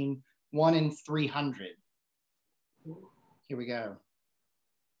between 1 and 300. Here we go.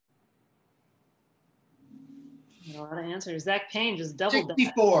 A lot of answers. Zach Payne just doubled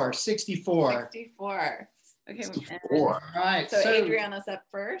 64. 64. Okay. 64. All right. So Adriana's up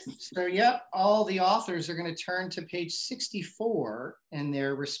first. So yep, all the authors are going to turn to page 64 in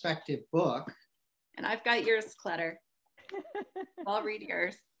their respective book. And I've got yours, Clutter. I'll read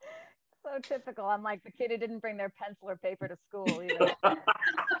yours. So typical. I'm like the kid who didn't bring their pencil or paper to school either.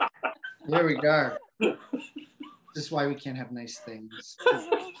 There we go. This is why we can't have nice things.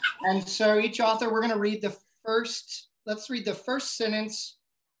 And so each author, we're going to read the first, let's read the first sentence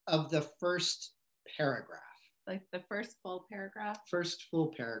of the first paragraph. Like the first full paragraph? First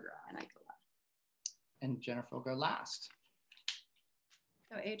full paragraph. And I go last. And Jennifer will go last.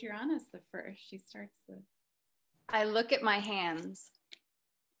 So Adriana's the first. She starts the... I look at my hands.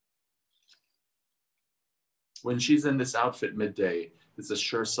 When she's in this outfit midday, it's a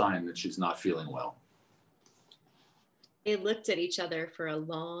sure sign that she's not feeling well. They looked at each other for a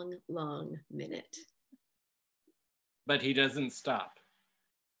long, long minute. But he doesn't stop.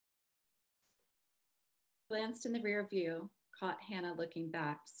 Glanced in the rear view, caught Hannah looking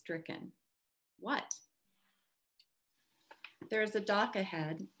back, stricken. What? There is a dock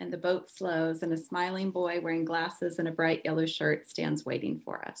ahead, and the boat slows, and a smiling boy wearing glasses and a bright yellow shirt stands waiting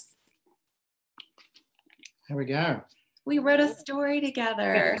for us. There we go. We wrote a story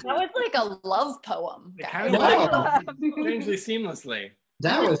together. That was like a love poem. It kind of was strangely seamlessly.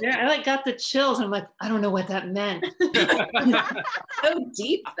 That was. I like got the chills. I'm like, I don't know what that meant. So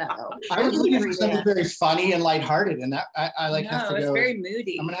deep though. I was looking for something very funny and lighthearted, and that I like have to go. It's very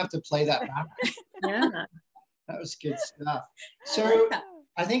moody. I'm gonna have to play that back. Yeah. That was good stuff. So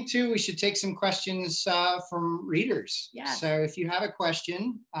I think too, we should take some questions from readers. Yes. So if you have a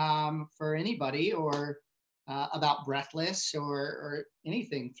question for anybody or about Breathless or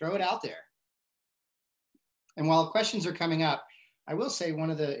anything, throw it out there. And while questions are coming up, I will say one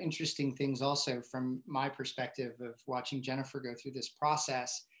of the interesting things also from my perspective of watching Jennifer go through this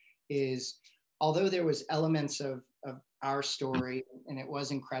process is, although there was elements of our story, and it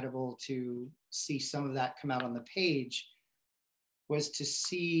was incredible to see some of that come out on the page, was to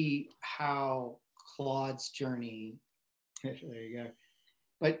see how Claude's journey, there you go,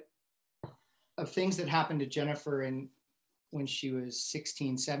 but of things that happened to Jennifer when she was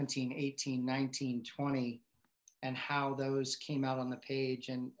 16, 17, 18, 19, 20, and how those came out on the page,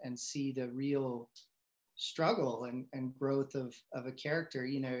 and see the real struggle and growth of a character.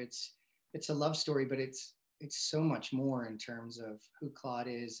 You know, it's a love story, but it's so much more in terms of who Claude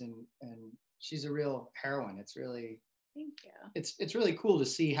is, and she's a real heroine. It's really, thank you. It's really cool to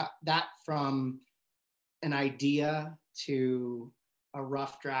see how that, from an idea to a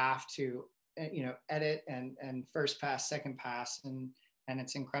rough draft to, you know, edit and first pass, second pass, and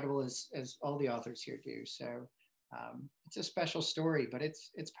it's incredible as all the authors here do. So it's a special story, but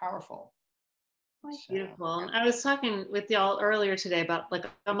it's powerful. Beautiful. And I was talking with y'all earlier today about, like,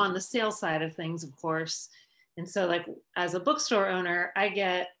 I'm on the sales side of things, of course. And so, like, as a bookstore owner, I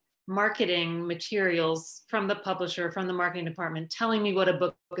get marketing materials from the publisher, from the marketing department, telling me what a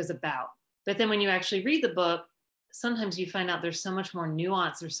book is about. But then when you actually read the book, sometimes you find out there's so much more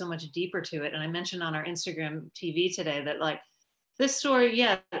nuance, there's so much deeper to it. And I mentioned on our Instagram TV today that, like, this story,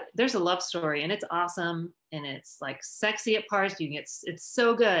 yeah, there's a love story, and it's awesome, and it's like sexy at parts. It's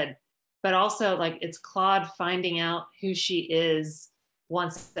so good, but also, like, it's Claude finding out who she is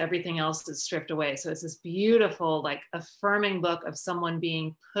once everything else is stripped away. So it's this beautiful, like, affirming book of someone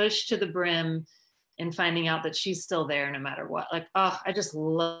being pushed to the brim and finding out that she's still there no matter what. Like, oh, I just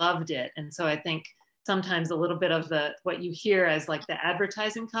loved it. And so I think sometimes a little bit of what you hear as, like, the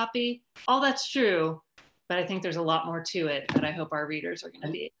advertising copy, all that's true, but I think there's a lot more to it that I hope our readers are going to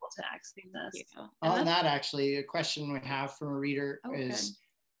be able to access this. On that, actually, a question we have from a reader is,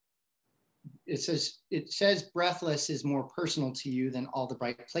 it says Breathless is more personal to you than All the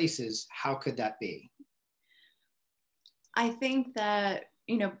Bright Places. How could that be? I think that,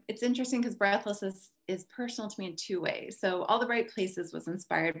 you know, it's interesting because Breathless is personal to me in two ways. So All the Bright Places was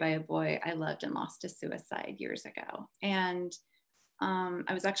inspired by a boy I loved and lost to suicide years ago. And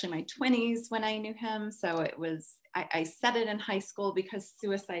I was actually in my 20s when I knew him. So it was, I said it in high school because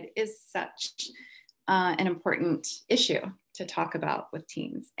suicide is such an important issue to talk about with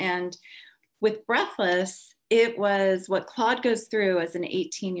teens. And with Breathless, it was what Claude goes through as an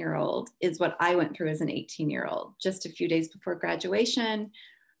 18-year-old is what I went through as an 18-year-old. Just a few days before graduation,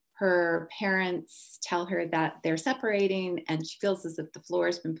 her parents tell her that they're separating and she feels as if the floor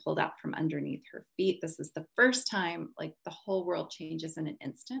has been pulled out from underneath her feet. This is the first time like the whole world changes in an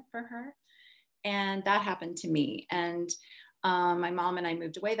instant for her. And that happened to me. And my mom and I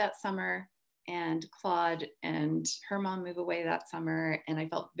moved away that summer, and Claude and her mom moved away that summer. And I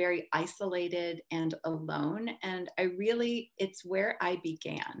felt very isolated and alone. And it's where I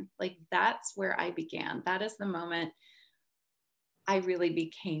began. Like, that's where I began. That is the moment I really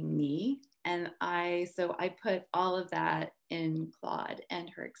became me. And so I put all of that in Claude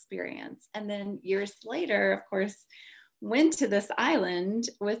and her experience. And then years later, of course, went to this island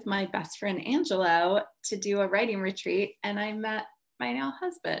with my best friend, Angelo, to do a writing retreat. And I met my now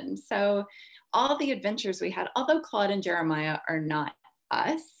husband. So all the adventures we had, although Claude and Jeremiah are not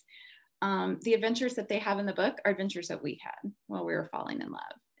us, the adventures that they have in the book are adventures that we had while we were falling in love.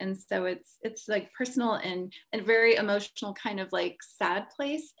 And so it's like personal and very emotional, kind of like sad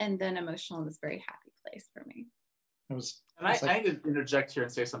place, and then emotional in this very happy place for me. I need to interject here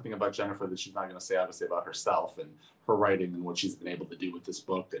and say something about Jennifer that she's not going to say, obviously, about herself and her writing and what she's been able to do with this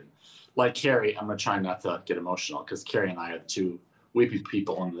book. And like Carrie, I'm going to try not to get emotional because Carrie and I are two weepy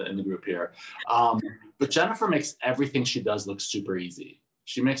people in the group here. But Jennifer makes everything she does look super easy.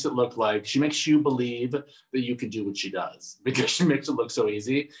 She makes it look like, she makes you believe that you can do what she does because she makes it look so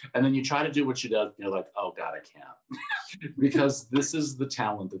easy. And then you try to do what she does and you're like, oh God, I can't. Because this is the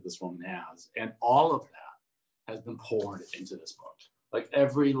talent that this woman has. And all of that has been poured into this book. Like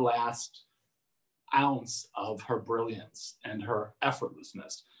every last ounce of her brilliance and her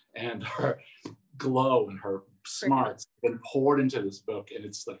effortlessness and her glow and her smarts been poured into this book. And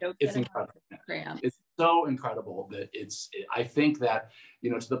it's like, it's incredible. It's so incredible that I think that,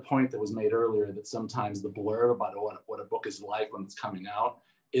 to the point that was made earlier, that sometimes the blurb about what a book is like when it's coming out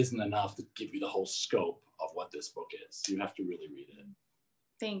isn't enough to give you the whole scope of what this book is. You have to really read it.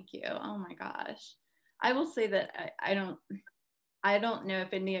 Thank you. Oh my gosh. I will say that I don't know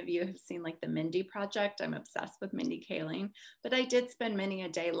if any of you have seen like the Mindy Project. I'm obsessed with Mindy Kaling, but I did spend many a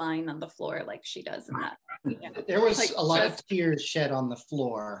day lying on the floor like she does in that. There was like, a lot of tears shed on the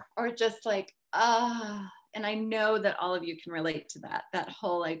floor. Or just like, and I know that all of you can relate to that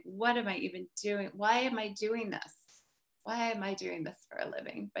whole like, what am I even doing? Why am I doing this? Why am I doing this for a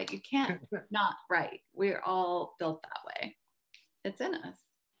living? But you can't not write. We're all built that way. It's in us.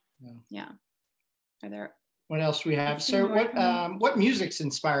 Yeah. Are there? What else do we have? So what music's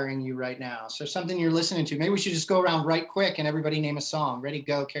inspiring you right now? So something you're listening to. Maybe we should just go around right quick and everybody name a song. Ready,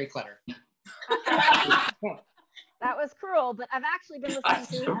 go, Carrie Clutter. That was cruel, but I've actually been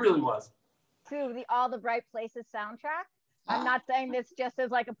listening to, it really was. to the All the Bright Places soundtrack. I'm not saying this just as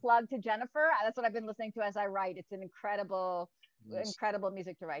like a plug to Jennifer. That's what I've been listening to as I write. It's an incredible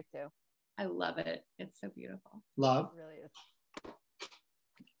music to write to. I love it. It's so beautiful. Love. It really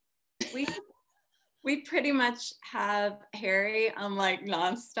is. We pretty much have Harry on like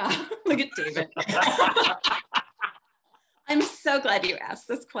nonstop. Look at David. I'm so glad you asked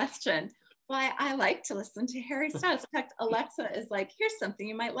this question. Why I like to listen to Harry Styles. In fact, Alexa is like, here's something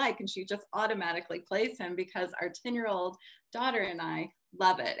you might like. And she just automatically plays him because our 10-year-old daughter and I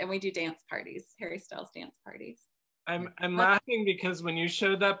love it. And we do dance parties, Harry Styles dance parties. I'm laughing because when you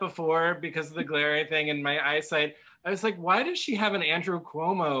showed that before, because of the glare thing and my eyesight, I was like, why does she have an Andrew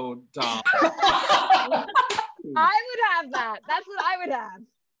Cuomo doll? I would have that. That's what I would have.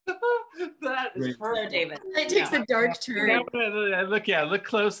 That is perfect. David. It takes a dark turn. Look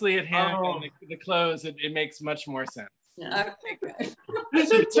closely at him and the clothes. It makes much more sense. Yeah. Okay, good.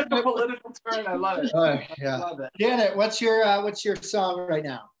 It took a political turn. I love it. Yeah. I love it. Janet, what's your song right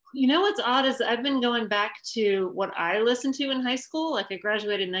now? You know what's odd is I've been going back to what I listened to in high school. Like I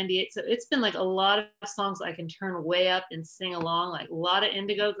graduated in '98, so it's been like a lot of songs I can turn way up and sing along. Like a lot of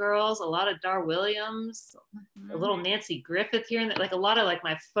Indigo Girls, a lot of Dar Williams, a little Nancy Griffith here, and like a lot of like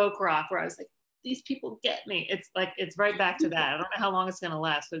my folk rock where I was like, these people get me. It's right back to that. I don't know how long it's gonna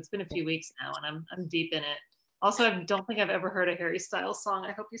last, but it's been a few weeks now, and I'm deep in it. Also, I don't think I've ever heard a Harry Styles song.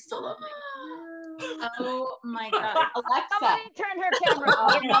 I hope you still love me. Oh my God. Alexa. Somebody turn her camera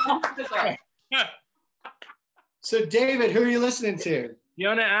off. So David, who are you listening to?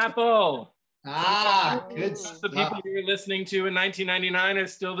 Fiona Apple. Good The people stuff. you were listening to in 1999 are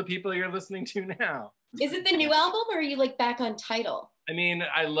still the people you're listening to now. Is it the new album or are you like back on Tidal? I mean,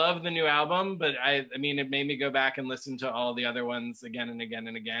 I love the new album, but I mean, it made me go back and listen to all the other ones again and again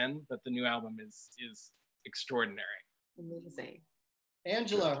and again. But the new album is extraordinary. Amazing.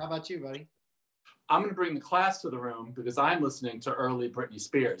 Angelo, how about you, buddy? I'm going to bring the class to the room because I'm listening to early Britney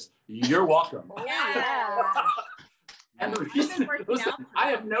Spears. You're welcome. Yeah. And the reason, listen, I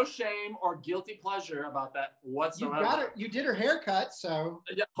have no shame or guilty pleasure about that whatsoever. You got her. You did her haircut, so.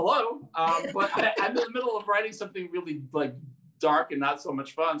 Yeah, hello. But I'm in the middle of writing something really like dark and not so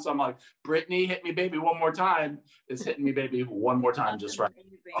much fun. So I'm like, Britney, hit me, baby, one more time. Is hitting me, baby, one more time, just right.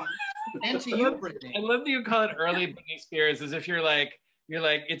 And to you, Britney. I love that you call it early Britney Spears, as if you're like,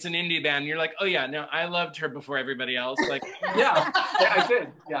 it's an indie band. You're like, oh yeah, no, I loved her before everybody else. Like, yeah, I did.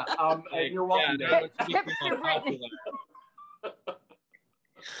 Yeah. like, you're welcome. Yeah, Hip to Britney.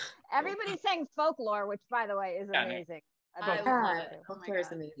 Everybody's saying folklore, which by the way is amazing. I love it. Oh my Folklore is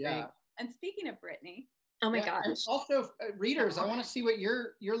God. amazing. Yeah. And speaking of Britney, Oh my Yeah, and gosh. also, readers, I want to see what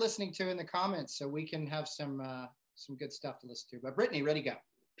you're listening to in the comments, so we can have some good stuff to listen to. But Brittany, ready, go.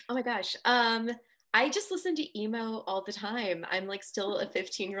 Oh my gosh. I just listen to emo all the time. I'm like still a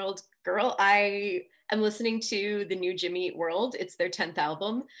 15-year-old girl. I am listening to the new Jimmy Eat World. It's their 10th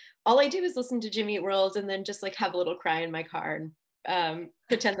album. All I do is listen to Jimmy Eat World and then just like have a little cry in my car and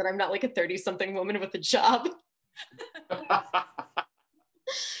pretend that I'm not like a 30-something woman with a job.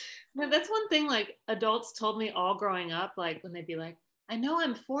 No, that's one thing like adults told me all growing up, like when they'd be like, I know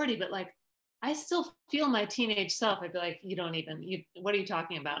I'm 40, but like I still feel my teenage self. I'd be like, what are you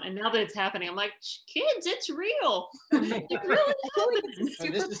talking about? And now that it's happening, I'm like, kids, it's real. It really feels like it's a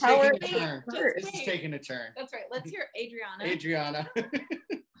So this is superpower. taking a turn. This is taking a turn. that's right. Let's hear Adriana. Adriana.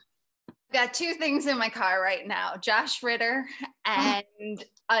 Got two things in my car right now, Josh Ritter and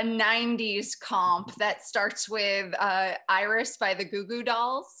a 90s comp that starts with Iris by the Goo Goo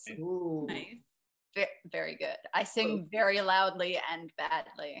Dolls. Ooh. Nice. Very good. I sing very loudly and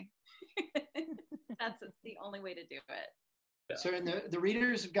badly. That's the only way to do it. So in the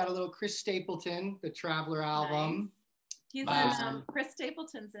readers have got a little Chris Stapleton, the Traveler album. He's Awesome. in Chris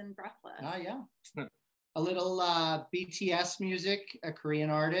Stapleton's in Breathless. Oh yeah. A little BTS music, a Korean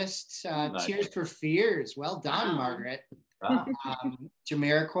artist. Nice. Tears for Fears. Well done, Wow. Margaret. Wow.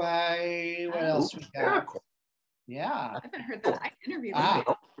 Jamiroquai. What else we got? Yeah. I haven't heard that. I interviewed him.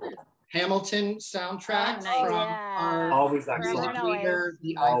 Ah. Hamilton soundtrack Oh, nice. from Yeah. our Always Forever excellent. and always. reader,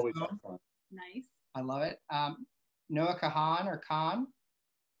 the Always iPhone. excellent. Nice. I love it. Noah Kahan or Khan.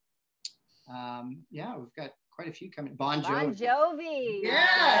 Yeah, we've got quite a few coming. Bon Bon Jovi. Jovi.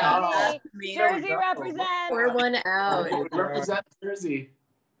 Yeah. Jersey, There we Jersey go. represent. Pour one out. Represent Jersey.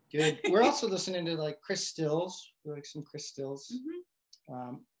 Good. We're also listening to like Chris Stills. We like some Chris Stills.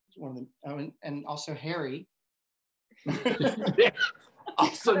 One of them, and also Harry.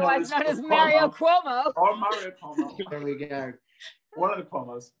 Also Otherwise known as Mario Cuomo. Or Mario Cuomo. There we go. One of the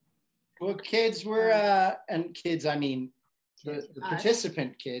Cuomos. Well, kids, we're and kids, I mean the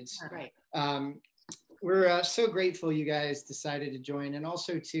participant kids. Right. We're so grateful you guys decided to join, and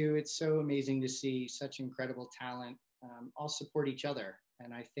also too, it's so amazing to see such incredible talent all support each other.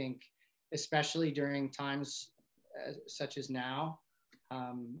 And I think, especially during times such as now,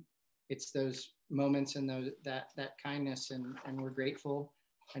 it's those moments and that kindness, and we're grateful.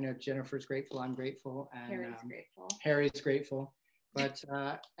 I know Jennifer's grateful. I'm grateful, and Harry's grateful. Harry's grateful. But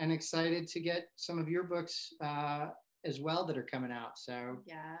and excited to get some of your books as well that are coming out. So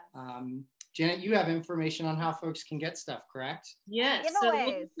Yeah. Janet, you have information on how folks can get stuff, correct? Yes. So we'll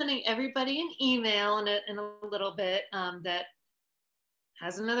Giveaways. be sending everybody an email in a little bit that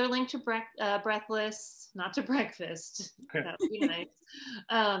has another link to Breathless, not to breakfast. That would be nice.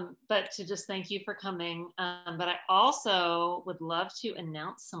 But to just thank you for coming. But I also would love to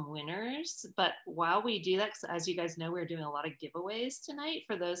announce some winners. But while we do that, 'cause as you guys know, we're doing a lot of giveaways tonight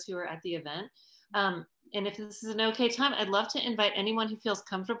for those who are at the event. And if this is an okay time, I'd love to invite anyone who feels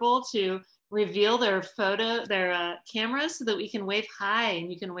comfortable to reveal their cameras so that we can wave hi,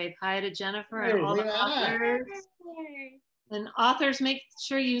 and you can wave hi to Jennifer and all the authors. And authors, make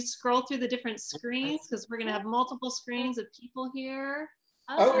sure you scroll through the different screens because we're going to have multiple screens of people here.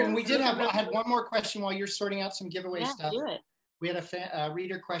 Oh, and we I had one more question while you're sorting out some giveaway stuff. Do it. We had a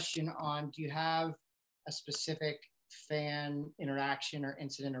reader question on, do you have a specific fan interaction or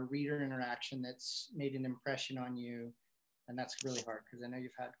incident or reader interaction that's made an impression on you? And that's really hard because I know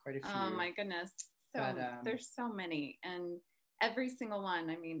you've had quite a few. Oh my goodness. So But, there's so many, and every single one,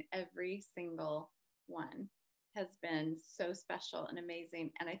 I mean, every single one has been so special and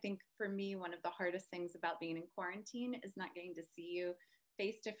amazing. And I think for me, one of the hardest things about being in quarantine is not getting to see you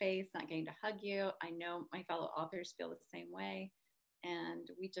face to face, not getting to hug you. I know my fellow authors feel the same way. And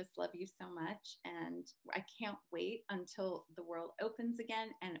we just love you so much. And I can't wait until the world opens again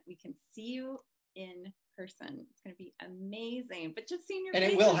and we can see you in person. It's going to be amazing. But just seeing your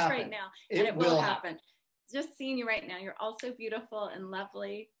faces right now, it will happen. Just seeing you right now, you're all so beautiful and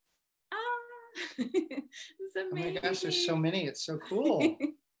lovely. It's amazing. Oh my gosh, there's so many. It's so cool.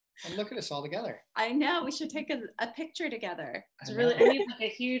 And look at us all together. I know. We should take a picture together. It's really, I need like a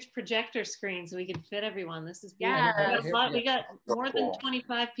huge projector screen so we can fit everyone. This is beautiful. Yeah. We got more than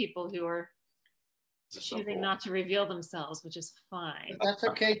 25 people who are choosing not to reveal themselves, which is fine. But that's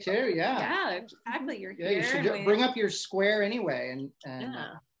okay too. Yeah. Yeah, exactly. You're Yeah, here. you should bring up your square anyway, and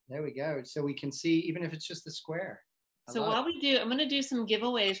Yeah. There we go. So we can see, even if it's just the square. So while we do, I'm going to do some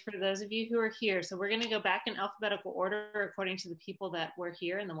giveaways for those of you who are here. So we're going to go back in alphabetical order according to the people that were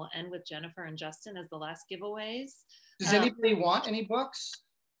here, and then we'll end with Jennifer and Justin as the last giveaways. Does anybody want any books?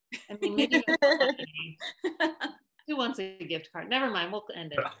 I mean, maybe who wants a gift card? Never mind, we'll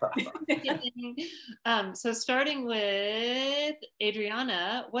end it. So starting with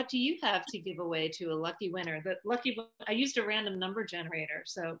Adriana, what do you have to give away to a lucky winner? I used a random number generator,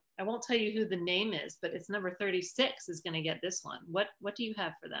 so I won't tell you who the name is, but it's number 36 is going to get this one. What do you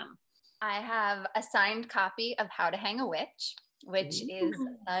have for them? I have a signed copy of How to Hang a Witch, which is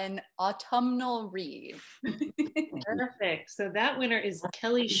an autumnal read. Perfect. So that winner is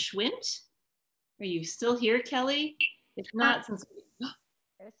Kelly Schwint. Are you still here, Kelly? If not, since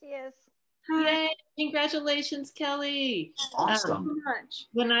There she is. Yay, congratulations, Kelly. Awesome.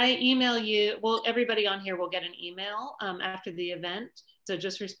 When I email you, well, everybody on here will get an email after the event. So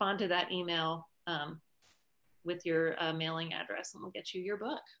just respond to that email with your mailing address and we'll get you your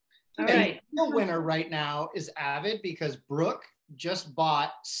book. All right. The winner right now is Avid because Brooke just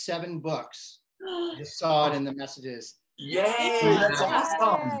bought 7 books. I just saw it in the messages. Yay, that's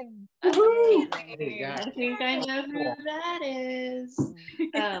awesome. I think I know who that is.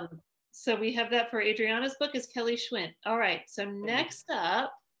 So we have that for Adriana's book is Kelly Schwint. All right, so next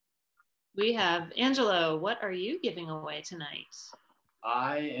up, we have Angelo. What are you giving away tonight?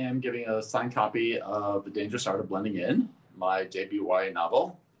 I am giving a signed copy of The Dangerous Art of Blending In, my debut YA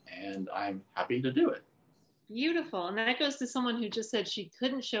novel, and I'm happy to do it. Beautiful. And that goes to someone who just said she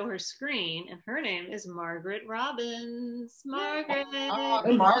couldn't show her screen, and her name is Margaret Robbins. Margaret.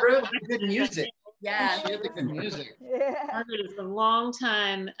 Hey, Margaret. Good music. Yeah. Good music. Margaret is a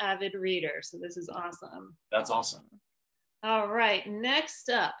longtime avid reader, so this is awesome. That's awesome. All right, next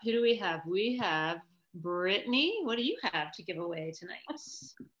up, who do we have? We have Brittany. What do you have to give away tonight?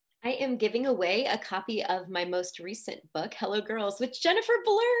 I am giving away a copy of my most recent book, Hello Girls, which Jennifer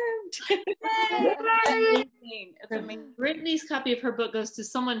blurbed. It's amazing. Brittany's copy of her book goes to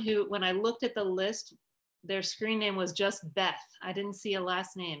someone who, when I looked at the list, their screen name was just Beth. I didn't see a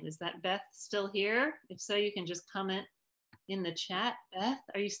last name. Is that Beth still here? If so, you can just comment in the chat. Beth,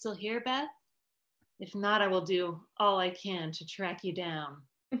 are you still here, Beth? If not, I will do all I can to track you down.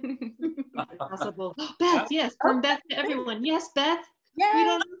 Possible. Beth, yes, from Beth to everyone. Yes, Beth. Yay. We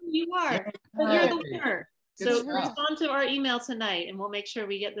don't know who you are, but you're the winner. So respond to our email tonight and we'll make sure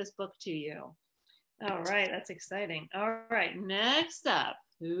we get this book to you. All right, that's exciting. All right, next up,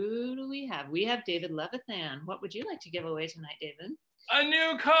 who do we have? We have David Levithan. What would you like to give away tonight, David? A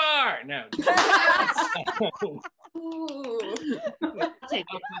new car. No.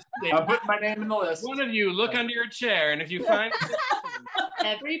 I'll put my name in the list. One of you look under your chair, and if you find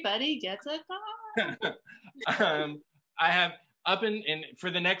everybody gets a car. I have up in for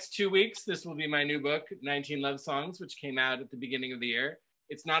the next 2 weeks, this will be my new book, 19 Love Songs, which came out at the beginning of the year.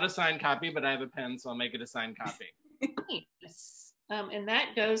 It's not a signed copy, but I have a pen, so I'll make it a signed copy. Nice. And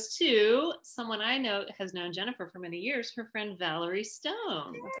that goes to someone I know has known Jennifer for many years, her friend Valerie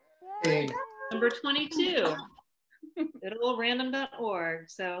Stone. Hey. Number 22. Good old random.org.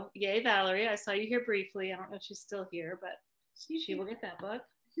 So yay, Valerie. I saw you here briefly. I don't know if she's still here, but she will get that book.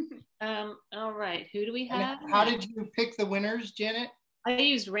 All right, who do we have? And how did you pick the winners, Janet? I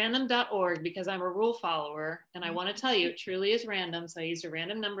used random.org because I'm a rule follower and I want to tell you it truly is random. So I used a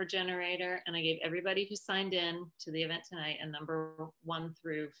random number generator and I gave everybody who signed in to the event tonight a number 1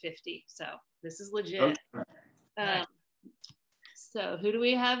 through 50. So this is legit. Okay. So who do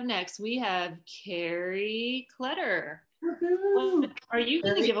we have next? We have Carrie Kletter. What are you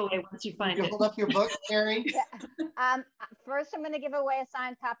going to give away once you find it? Hold up your book, Carrie. First, I'm going to give away a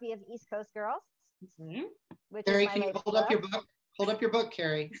signed copy of East Coast Girls. Mm-hmm. Carrie, can you hold up your book? Hold up your book,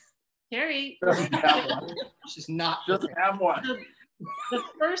 Carrie. Carrie. She's not. Doesn't have one. The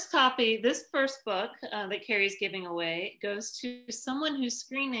first copy, this first book that Carrie's giving away goes to someone whose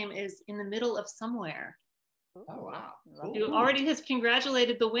screen name is in the middle of somewhere. Oh, wow. Love Who it. already has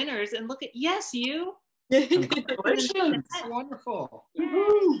congratulated the winners. And look at, yes, you. Congratulations. Wonderful.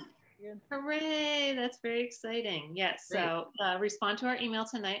 Hooray, that's very exciting. Yes, so respond to our email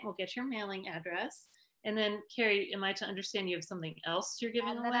tonight. We'll get your mailing address. And then, Carrie, am I to understand you have something else you're giving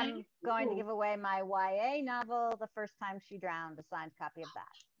And away? then I'm going to give away my YA novel, The First Time She Drowned, a signed copy of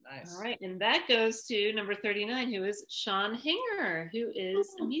that. Nice. All right, and that goes to number 39, who is Sean Hinger, who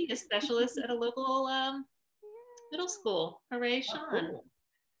is a media specialist at a local middle school. Hooray, Sean. Cool.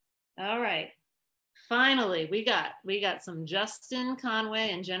 All right. Finally, we got some Justin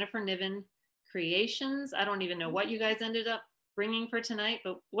Conway and Jennifer Niven creations. I don't even know what you guys ended up bringing for tonight,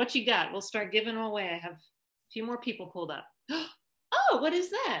 but what you got? We'll start giving them away. I have a few more people pulled up. Oh, what is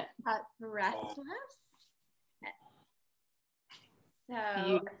that? Breathless. So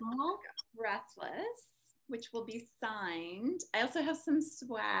Beautiful. Breathless, which will be signed. I also have some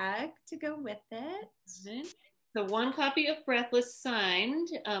swag to go with it. Okay. So one copy of Breathless signed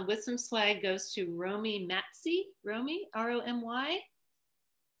with some swag goes to Romy Matsy. Romy, R-O-M-Y.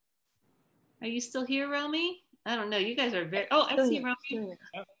 Are you still here, Romy? I don't know. You guys are very, oh, I see Romy.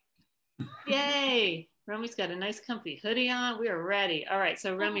 Yay. Romy's got a nice comfy hoodie on. We are ready. All right.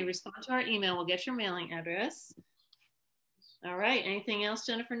 So Romy, respond to our email. We'll get your mailing address. All right. Anything else,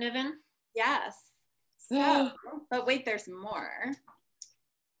 Jennifer Niven? Yes. So, but wait, there's more.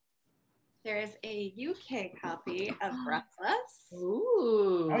 There is a UK copy of Breathless.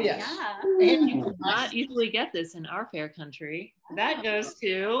 Ooh. Oh, yes. Yeah. And you Do not easily get this in our fair country. That goes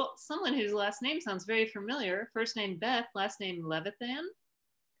to someone whose last name sounds very familiar. First name Beth, last name Levithan.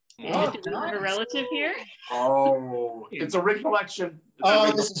 Oh, Do we have a nice. relative here? Oh, it's a rigged collection.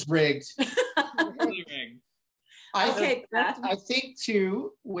 Oh, this is rigged. Okay, Beth. I think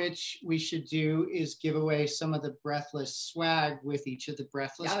too, which we should do is give away some of the Breathless swag with each of the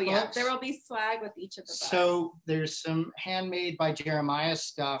Breathless books. Yeah, there will be swag with each of the books. So there's some handmade by Jeremiah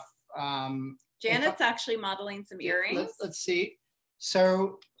stuff. Janet's actually modeling some earrings. Let's see.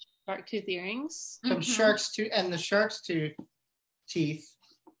 So Shark tooth earrings. some shark's tooth, and the shark's tooth teeth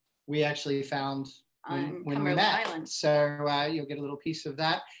we actually found when we met. Island. So you'll get a little piece of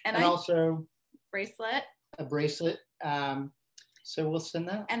that, and also bracelet. A bracelet. So we'll send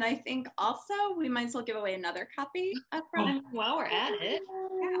that. And I think also we might as well give away another copy of And while we're at it,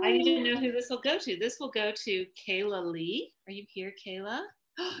 I even know who this will go to. This will go to Kayla Lee. Are you here, Kayla?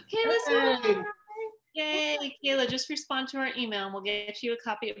 Kayla's here. Yay, Kayla, just respond to our email and we'll get you a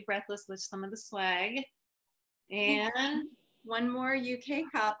copy of Breathless with some of the swag. And one more UK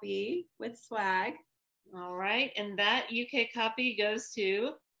copy with swag. All right, and that UK copy goes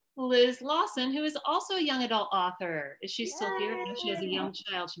to Liz Lawson, who is also a young adult author. Is she still here? I know she has a young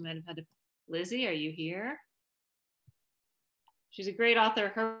child. She might have had to. Lizzie, are you here? She's a great author.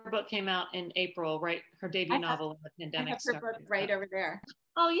 Her book came out in April, right? Her debut novel when the pandemic started. I have her book right over there.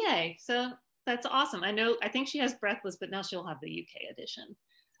 Oh, yay. So that's awesome. I think she has Breathless, but now she'll have the UK edition.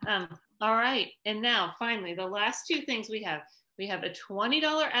 All right. And now finally, the last two things we have. We have a $20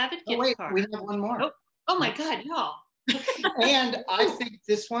 Avid gift card. We have one more. Oh my God, y'all. And I think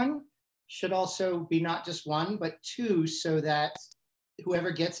this one should also be not just one, but two, so that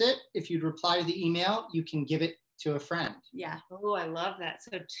whoever gets it, if you'd reply to the email, you can give it to a friend. Yeah. Oh, I love that.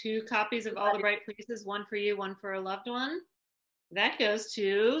 So 2 copies of All the Bright Places, one for you, one for a loved one. That goes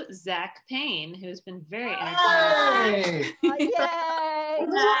to Zach Payne, who's been very entertaining. Yay!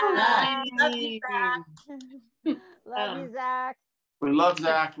 Love you, Zach. Love you, Zach. We love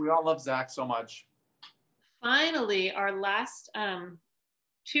Zach. We all love Zach so much. Finally, our last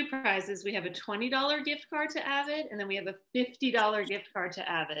 2 prizes. We have a $20 gift card to Avid, and then we have a $50 gift card to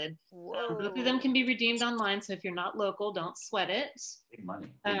Avid. Both of them can be redeemed online, so if you're not local, don't sweat it. Big money.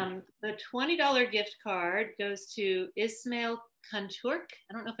 The $20 gift card goes to Ismail Kanturk.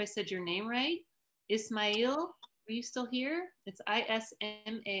 I don't know if I said your name right. Ismail, are you still here? It's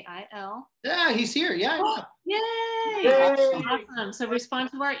Ismail. Yeah, he's here. Yeah. Oh, yay! Awesome. So respond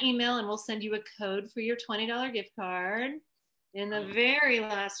to our email and we'll send you a code for your $20 gift card. And the very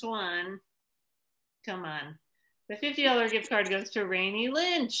last one, come on. The $50 gift card goes to Rainey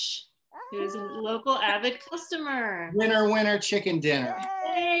Lynch, who is a local Avid customer. Winner, winner, chicken dinner.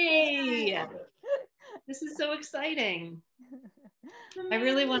 Yay! This is so exciting. I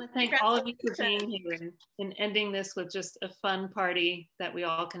really want to thank all of you for being here and ending this with just a fun party that we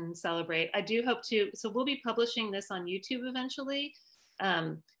all can celebrate. I do hope to, so we'll be publishing this on YouTube eventually.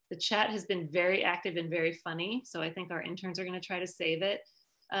 The chat has been very active and very funny, so I think our interns are going to try to save it.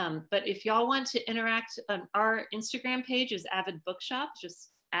 But if y'all want to interact, our Instagram page is Avid Bookshop, just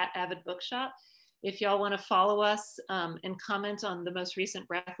 @Avid Bookshop. If y'all want to follow us and comment on the most recent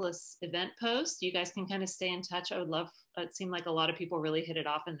Breathless event post, you guys can kind of stay in touch. I would love, it seemed like a lot of people really hit it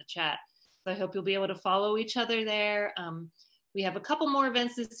off in the chat. So I hope you'll be able to follow each other there. We have a couple more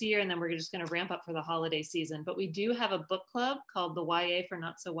events this year, and then we're just going to ramp up for the holiday season. But we do have a book club called the YA for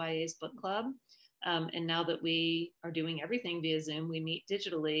Not So YA's Book Club. And now that we are doing everything via Zoom, we meet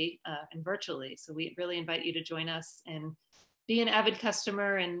digitally and virtually. So we really invite you to join us and be an Avid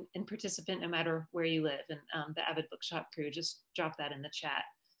customer and participant no matter where you live. And the Avid Bookshop crew, just drop that in the chat.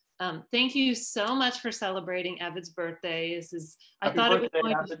 Thank you so much for celebrating Avid's birthday. This is, I thought it was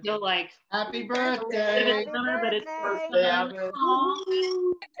going to feel like Happy birthday. but it's Birthday, Avid.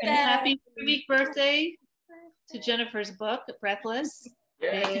 and happy 3-week birthday to Jennifer's book, Breathless.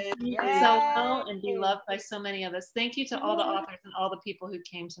 May it continue so well and be loved by so many of us. Thank you to all the authors and all the people who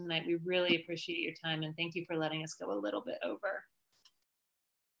came tonight. We really appreciate your time, and thank you for letting us go a little bit over.